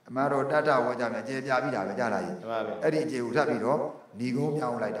အမှန်တော့တတ္တဝကြမယ်အကျေပြပြီးတာပဲကြလားရေအဲ့ဒီအကျေကိုထပ်ပြီးတော့ဏီကုံပြော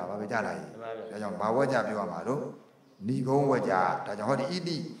င်းလိုက်တာပါပဲကြလားရေဒါကြောင့်ဘာဝကြပြောရမှာတော့ဏီကုံဝကြဒါကြောင့်ဟောဒီဣ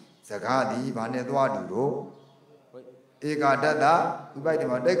တိစကားဒီဘာနဲ့သွားတူတော့ဧကတတဥပ္ပိုက်တယ်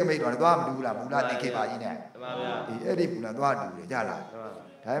မှာတိတ်ကမိတ်တော့သွားမတူဘူးလားမူလသင်္ခေပါကြီးနဲ့မှန်ပါဗျာ ဒီအဲ့ဒီမူလသွားတူတယ်ကြလားဒါ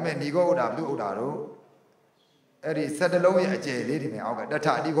ပေမဲ့ဏီကုတ်ဥဒ္ဒါဘုဥဒ္ဒါတို့အဲ့ဒီ7လုံးရဲ့အကျယ်လေးဒီမဲ့အောက်ကတထ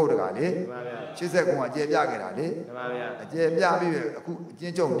အတိခုတ်တကလေမှန်ပါဗျာ 80ကုံကအကျယ်ပြခဲ့တာလေ မှန်ပါဗျာ အကျယ်ပြပြီးအခုအချ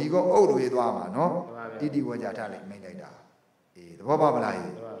င်းချုပ်ဏီကုတ်အုပ်လို့ရေးသွားမှာနော်တိတိဝကြထလိုက်မိတ်လိုက်တာအေးသဘောပေါက်မလား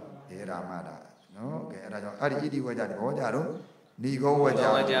အေးအဲ့ဒါမှတာနော်ကဲအဲ့ဒါကြောင့်အဲ့ဒီဣတိဝကြဒီဘောကြတော့ဏီကုတ်ဝကြ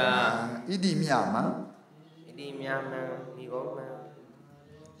ဣတိမြမှာ ဣတိမြမံဒီကုံမံ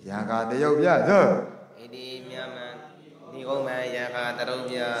ယံကာတယုတ်ပြသော ဣတိမြမံဒီကုံမံယံခာတရုပ်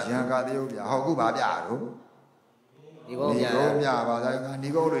ပြ ယံကာတယုတ်ပြဟောခုပါပြတော့ ဒီကုံပြ ဏီကုံပြပါသားငါဏီ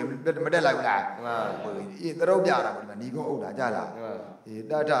ကုံတွေမတက်လိုက်ဘူးလား မှန်ပါ အေးတရုပ်ပြတာပေါ့ဒီမှာဏီကုံအုပ်တာကြလား မှန်ပါ အေး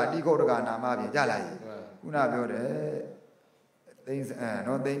တထအတိခုတ်တကနာမပြင်ကြလားကြီးခုနပြောတယ်သိန်း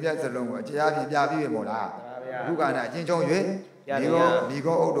နော်သိန်းပြက်စလုံးကိုအကြာပြပြပြီးပြီမို့လားခုကနာအချင်းချုံ၍ဏီ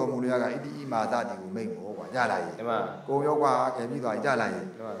ကုံအုပ်တော်မူလျာကဣတိဣမာသတိကိုမိတ်ဖို့ကွာကြလားကြီး မှန်ပါ ကုံရောကွာကဲပြီးသွားကြလားကြီး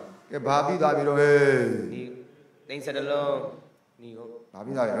မှန်ပါ ကဲဘာပြီးသွားပြီတော့ဟေး ဒီသိန်း7လုံး နီကုန်း ဘာ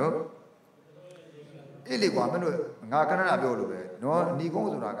ပြီးသားရောအေးလေကွာမင်းတို့ငါခဏပြောလို့ပဲနော်ညီကုန်း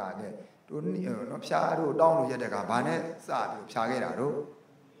ဆိုတာကလည်းတို့နော်ဖြားတို့တောင်းလို့ရက်တဲ့ကဘာနဲ့စပြီးဖြားခဲ့တာတို့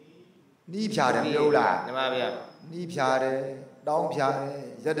နီးဖြားတယ်ပြောလားဓမ္မဗျာနီးဖြားတယ်တောင်းဖြားတယ်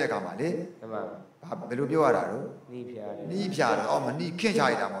ရက်တဲ့ကမှာလေဓမ္မဘာဘယ်လိုပြောရတာတို့နီးဖြားတယ်နီးဖြားတယ်အော်မနီးခင့်ချလို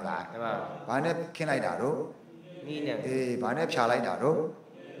က်တာမဟုတ်လားဓမ္မဘာနဲ့ခင့်လိုက်တာတို့နီးနဲ့အေးဘာနဲ့ဖြားလိုက်တာတို့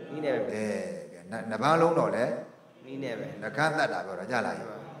နီးနဲ့ပဲနှပန်းလုံးတော့လေနီးနဲ့ပဲနှခမ်းသက်တာပြောတာကြားလား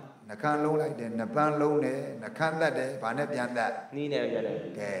နှခမ်းလုံးလိုက်တယ်နှပန်းလုံးတယ်နှခမ်းသက်တယ်ဘာနဲ့ပြန်သက်နီးနဲ့ပဲရတယ်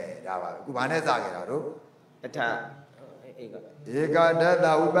ကဲဒါပါအခုဘာနဲ့စခဲ့တာတို့အထဧကဒတ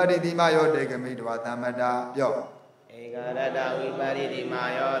ဝိပရိတိမယောတေကမိတဝသမ္မတာပြောဧကဒတဝိပရိတိမ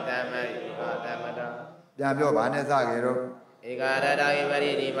ယောသမ္မတာပြန်ပြောဘာနဲ့စခဲ့တော့ဧကဒတဝိပ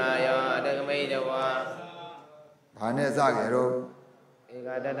ရိတိမယောအတကမိတဝဘာနဲ့စခဲ့တော့ဧက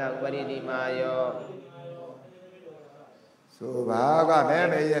ဒတဝိပရိတိမယောဆိုဘာကမဲ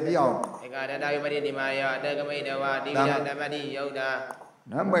မဲရပြအောင်ဧကဒတဝိပရိတိမယောအတကမိတဝတိဝတမတိယုတ်တာ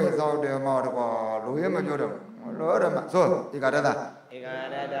နမိတ်သောတေမောတကောလူရဲမပြောတော့လောရမဆိုဧကဒတဧက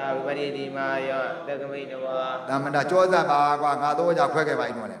ဒတဝိပရိတိမယောအတကမိတဝသမ္မတာကြောစပ်ပါကွာငါတော့ကြခွဲခဲ့ပါ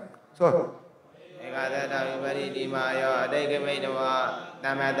ਈ တော့လေဆိုဧကဒတဝိပရိတိမယောအတကမိတဝသ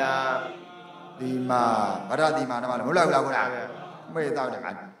မ္မတာဒီမာဗရတိမာနမလည်းမဟုတ်လားဘူးလားမေ့တော့တယ်ပြ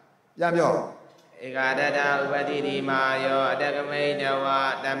န်ပြောဧကဒတဥပတိတိမာယောအတကမိတဝ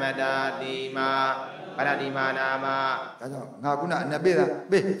သမ္မတာတိမာဗရတိမာနာမဒါကြောင့်ငါခုနအနက်ပေးတာ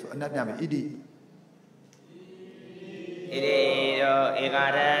ပေးဆိုအနက်ပြန်ပြီဣတိဣတိရောဧက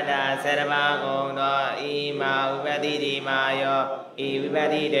ဒတဆရမကုံသောဣမာဥပတိတိမာယောဤဝိပ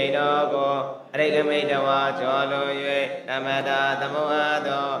တိဒိဋ္ဌောကိုအရိကမိတဝကျော်လွန်၍သမ္မတာသမုဟ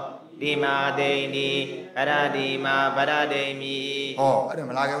သောဒီမာဒိဋ္ဌိဗရတိမာဗရဒိမိဟောအဲ့ဒါ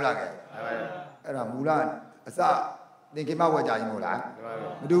မလာခဲ့ဘူးလားကဲအဲ့ဒါမူလအစသင်္ကေမဝကြကြီးမဟုတ်လား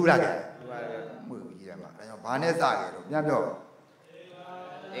မတူဘူးလားကဲမှုကြီးတယ်မှာဒါကြောင့်ဘာနဲ့စခဲ့တော့ပြန်ပြော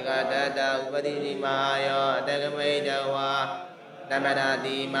ဧကတတဥပတိတိမာယောအတကမိတဝသမ္မတာ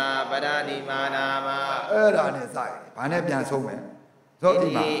တိမာဗရတိမာနာမအဲ့ဒါနဲ့စခဲ့ဘာနဲ့ပြန်ဆုံးမယ်သောဒီ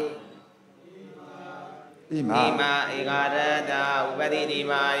မာဣမာဧကရတဥပတိတိ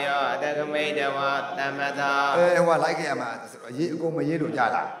မာယောအတကမိတဝသမ္မတာဟိုကလိုက်ခဲ့ရမှာအရေးအကုန်မရေးလို့ကြ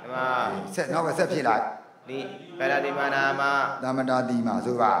လားမှန်ဆက်နောက်ကဆက်ဖြစ်လိုက်ဒီဗရတိမာနာမသမ္မတာတိမာ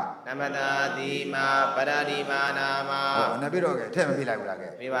ဆိုပါသမ္မတာတိမာဗရတိမာနာမဟောနပြတော့ကဲထဲ့မပြလိုက်ဘူးလားကဲ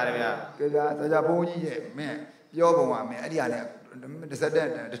ပြပါတယ်ဗျာကဲဗျာဆရာဘုန်းကြီးရဲ့မင်းပြောပုံကမင်းအဲ့ဒီဟာနဲ့တစ်ထ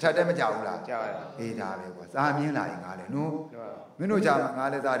ပ်တက်မကြဘူးလားကြောက်ရတယ်အေးဒါပဲကွာစားမြင်လာရင်ငါလည်းနော်မင်းတို့ကြာငါ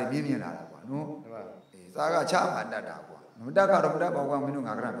လည်းစားတယ်မြင်လာတာကွာနော်စားကချမှတတ်တာကွာမတက်ကတော့မတက်ပါဘူးကွာမင်းတို့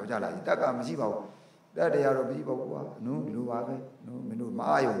ငါကရပြောကြလာတက်ကမရှိပါဘူးတက်တရားတော့ပြီးပါဘူးကွာနော်ဒီလိုပါပဲနော်မင်းတို့မ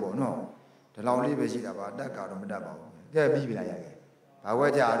အားရုံပေါ့နော်ဒီလောင်လေးပဲရှိတာပါတက်ကတော့မတက်ပါဘူးကဲပြီးပြီလားရခဲ့ဘာဝဲ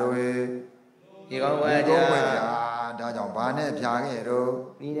ကြတော့ဒီကောင်းဝဲကြဒါကြောင့်ဘာနဲ့ဖြာခဲ့တော့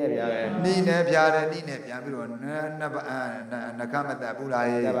နီးနဲ့ဖြာခဲ့နီးနဲ့ဖြာတယ်နီးနဲ့ပြန်ပြီးတော့နှကမတက်ဘူးလား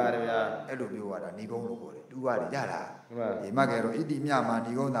တက်ပါတယ်ဗျာအဲ့လိုပြောရတာဏီကုန်းလို့ခေါ်တယ်တူရတယ်ကြလားဒီမှခဲ့တော့ဣတိမြမှာ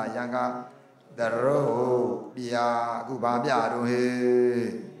ဏီကုန်းသာရံကတရောပြာအခုဘာပြတော့ဟေး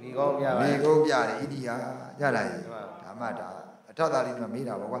ဏီကုန်းပြပါဏီကုန်းပြတယ်ဣတိဟာကြလားဒါမှဒါအထောက်သားလေးကမေး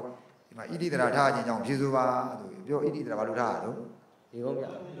တာပေါ့ကွာဒီမှာဣတိတရာထားခြင်းကြောင့်ဖြေဆိုပါဆိုပြောဣတိတရာဘာလို့ထားရတော့ဏီကုန်းပြ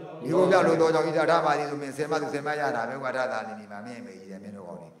ဏီကုန်းပြလို့တော့ကြောင့်ဣတိတရာထားပါသေးဆိုမင်းဆယ်မသူဆယ်မရတာပဲကွာထားသားလေးနေမှာမင်းအမေကြီးတယ်မင်းတို့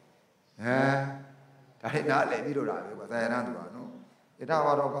ကောင်းနေဟမ်ဒါလေးနားလည်ပြီးတော့တာပဲကွာသာယနာသူကနော်ဣထ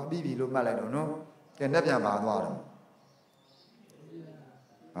ဘာတော့ကပြီးပြီလို့မှတ်လိုက်တော့နော်ကဲလက်ပြန်ပါသွားတော့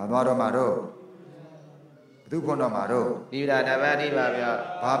ပါသွားတော့မှတော့ဘသူဖွင့်တော့မှာတော့ပြီးတာတပတ်တိပါဗျာ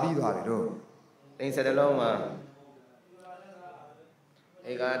ဘာပြီးသွားပြီတော့တိန်စတလုံးမှာ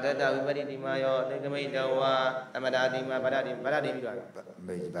ဧကတတဝိပရိတိမာယောတေကမိတဝါသမတာတိမာဗရတိပြီးသွားပြီ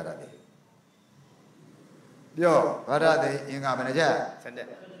မေကြီးဗရတိပြောဗရတိအင်္ဂါဘယ်နှချက်ဆက်ချက်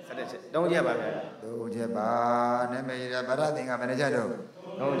သုံးချက်ပါဗျာသုံးချက်ပါနမေကြီးဗရတိအင်္ဂါဘယ်နှချက်တော့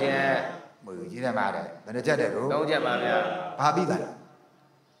သုံးချက်မေကြီးတယ်မှာတဲ့ဘယ်နှချက်တဲ့တော့သုံးချက်ပါဗျာဘာပြီးသွားလဲ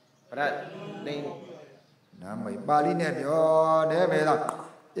ဗရတိနမေပါဠိနဲ့ပြောတယ်ပဲတော့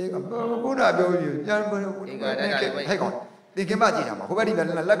ဧကဘုရားပြောပြီးပြန်ဘုရားဧကတတဟဲ့ကောင်သင်္ကေမကြည့်တာမှာဟိုဘက်ဒီလ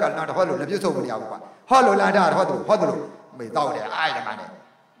က်ကလာတော့ဟောလို့လည်းပြည့်စုံမရဘူးကွာဟောလို့လာတာဟောလို့မေတောက်တယ်အားရမှာနဲ့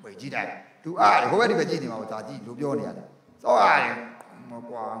မေကြည့်တယ်သူအားဟိုဘက်ဒီပဲကြည့်နေမှာဒါကြည့်လို့ပြောနေရတယ်စောအားတယ်မ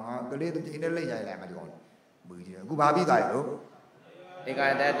ကွာငါကလေးသူချိန်နဲ့လိမ့်ရိုက်လိုက်မှာဒီကောင်မေကြည့်တယ်အခုဘာပြီးသားလဲလို့ဧက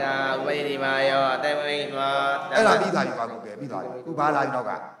တတဥပယိမာယောအတမိန်သောအဲ့ဒါပြီးသားပြီပါကူကဲပြီးသားပြီအခုဘာလာပြီတော့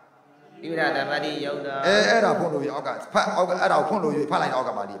ကဣဝရဓမ္မတိယုတ်တော်အဲ့ဒါဖွင့်လို့ရအောက်ကဖတ်အောက်ကအဲ့ဒါဖွင့်လို့ရဖတ်လိုက်အောက်က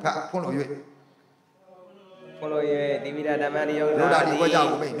ပါလိဖတ်ဖွင့်လို့ရဖွင့်လို့ရတိဝိရဓမ္မတိယုတ်တော်ဒါဒီဘွဲကြောင့်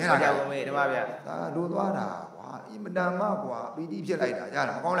မိတ်နေတာကြောင့်မိတ်ဓမ္မဗျာဒါလိုသွားတာကွာဣ imdama qua pitiဖြစ်လိုက်တာရ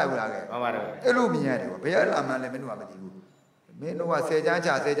လားမကောင်းလိုက်ဘူးလားကဲ မှန်ပါတယ် အဲ့လိုမြင်ရတယ်ကွာဘယ်ကလာမှန်းလဲမင်းတို့ကမသိဘူးမင်းတို့က10ချမ်းချ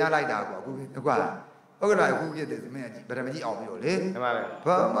10ချမ်းလိုက်တာကွာအခုကွာဟုတ်ကဲ့လားအခုဖြစ်တယ်မင်းကဗရမကြီးအောင်ပြီးတော့လေ မှန်ပါပဲ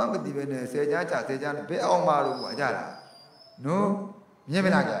ဘာမှမသိပဲနဲ့10ချမ်းချ10ချမ်းဘယ်အောင်မှာတော့ကွာကြလားနော်မြင်မ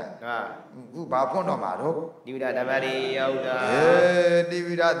လားကဲ ဟာ အခုဘာဖွင့်တော့မှာတော့ ဒီဝိဒဓမ္မတိယုတ်တာ တိ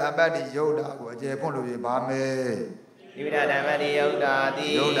ဝိရသဗ္ဗတိယုတ်တာကိုအကျယ်ဖွင့်လို့ရပါမယ် ဒီဝိဒဓမ္မတိယုတ်တာတိ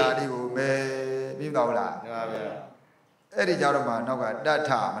ယုတ်တာဒီကိုမဲပြီးတော့လား မှန်ပါဗျာ အဲ့ဒီကြတော့မှနောက်ကတတ်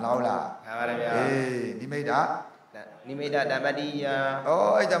ထမလားလား မှန်ပါတယ်ဗျာ အေးနိမိတ်တာ နိမိတဓမ္မတိယ ဩ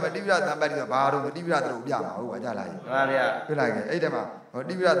အဲ့ကြမှာတိဝိရသဗ္ဗတိကဘာတော့တိဝိရတို့ပြမှာဟုတ်ပါကြလား မှန်ပါဗျာ ပြလိုက်ခဲ့အဲ့တည်းမှာ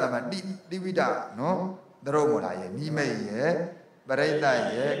တိဝိရသဗ္ဗတိဝိဒနော်သရုပ်မို့လားရဲ့နိမိတ်ရဲ့ပရိသတ်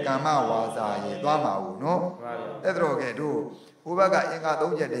ရဲ့ကာမဝါစာရဲ့သွားမှာဘူးနော် မှန်ပါဗျာ အဲ့တော့ကဲတို့ဘုဘကအင်္ဂါ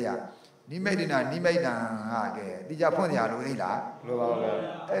၃ချက်တည်းရနိမိတ်ဒိနာနိမိတ်တံဟာကဲတိကျဖွင့်ရလို့သိလား လိုပါဗျာ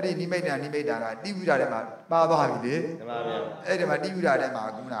အဲ့ဒီနိမိတ်တံကတိဝိရထဲမှာပါသွားပြီလေ မှန်ပါဗျာ အဲ့ဒီမှာတိဝိရထဲမှာ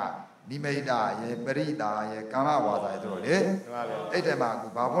ခုနနိမိတ်တရဲ့ပရိတာရဲ့ကာမဝါစာရဲ့ဆိုတော့လေ မှန်ပါဗျာ အဲ့ထဲမှာအခု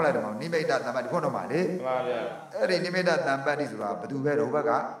ဘာဖွင့်လိုက်တော့နိမိတ်တသံပတ်ဖွင့်တော့မှာလေ မှန်ပါဗျာ အဲ့ဒီနိမိတ်တသံပတ်တိဆိုတာဘယ်သူပဲတော့ဘက်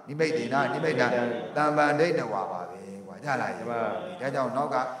ကနိမိတ်ဒေနာနိမိတ်တသံပန်ဒိဋ္ဌဝါပါပဲကွာကြလားရေဒါကြောင့်နော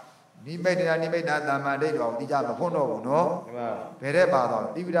က်ကနိမိတ်ဒေနာနိမိတ်တသံပန်ဒိဋ္ဌဝါကိုတိကျမဖွင့်တော့ဘူးနော် မှန်ပါ ဘယ်တဲ့ပါသွား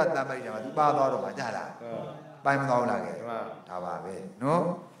တိဝိရသံပတ်တိမှာသူပါသွားတော့မှာကြလားပိုင်မသွားဘူးလားကဲ မှန်ပါ ဒါပါပဲနော်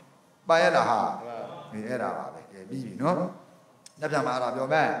ပိုင်ရလားဟာ မှန်ပါ ဒီအဲ့ဒါပါပဲကဲပြီးပြီနော်လက်ပြန်မှာအဲ့ဒါပြော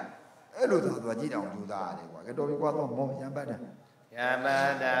မယ်အဲ့လိုဆိုသူကကြည့်တောင်ကြိုးစားရတယ်ကွာကဲတော်ပြီကွာတော့မောရံပတ်တယ် ယမ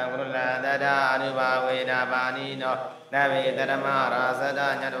တံကုလတတအနုဘာဝေဒပါဏိနောနဗေတရမရာဇဒ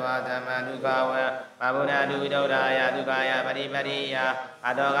ညတဝဓမ္မဒုက္ခဝံမဘုဒ္ဓဒုဒုဒာယဒုက္ခယပရိပရိယ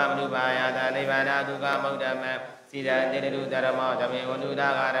အတောကမနုပါယသနိဗ္ဗာန်ဒုက္ခမုဒ္ဓမံစီရတေတုဓမ္မောဓမေဝန္တုဒဂ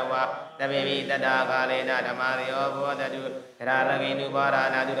ရဝတမေမိတတကာလေနဓမ္မရိယောဘောတတုသရလကိနုဘောရ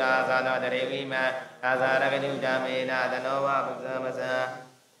ဏတုရာသာနောတရေဝိမံသာဇာရကနုဓမ္မေနသနောဝပစ္စမစံ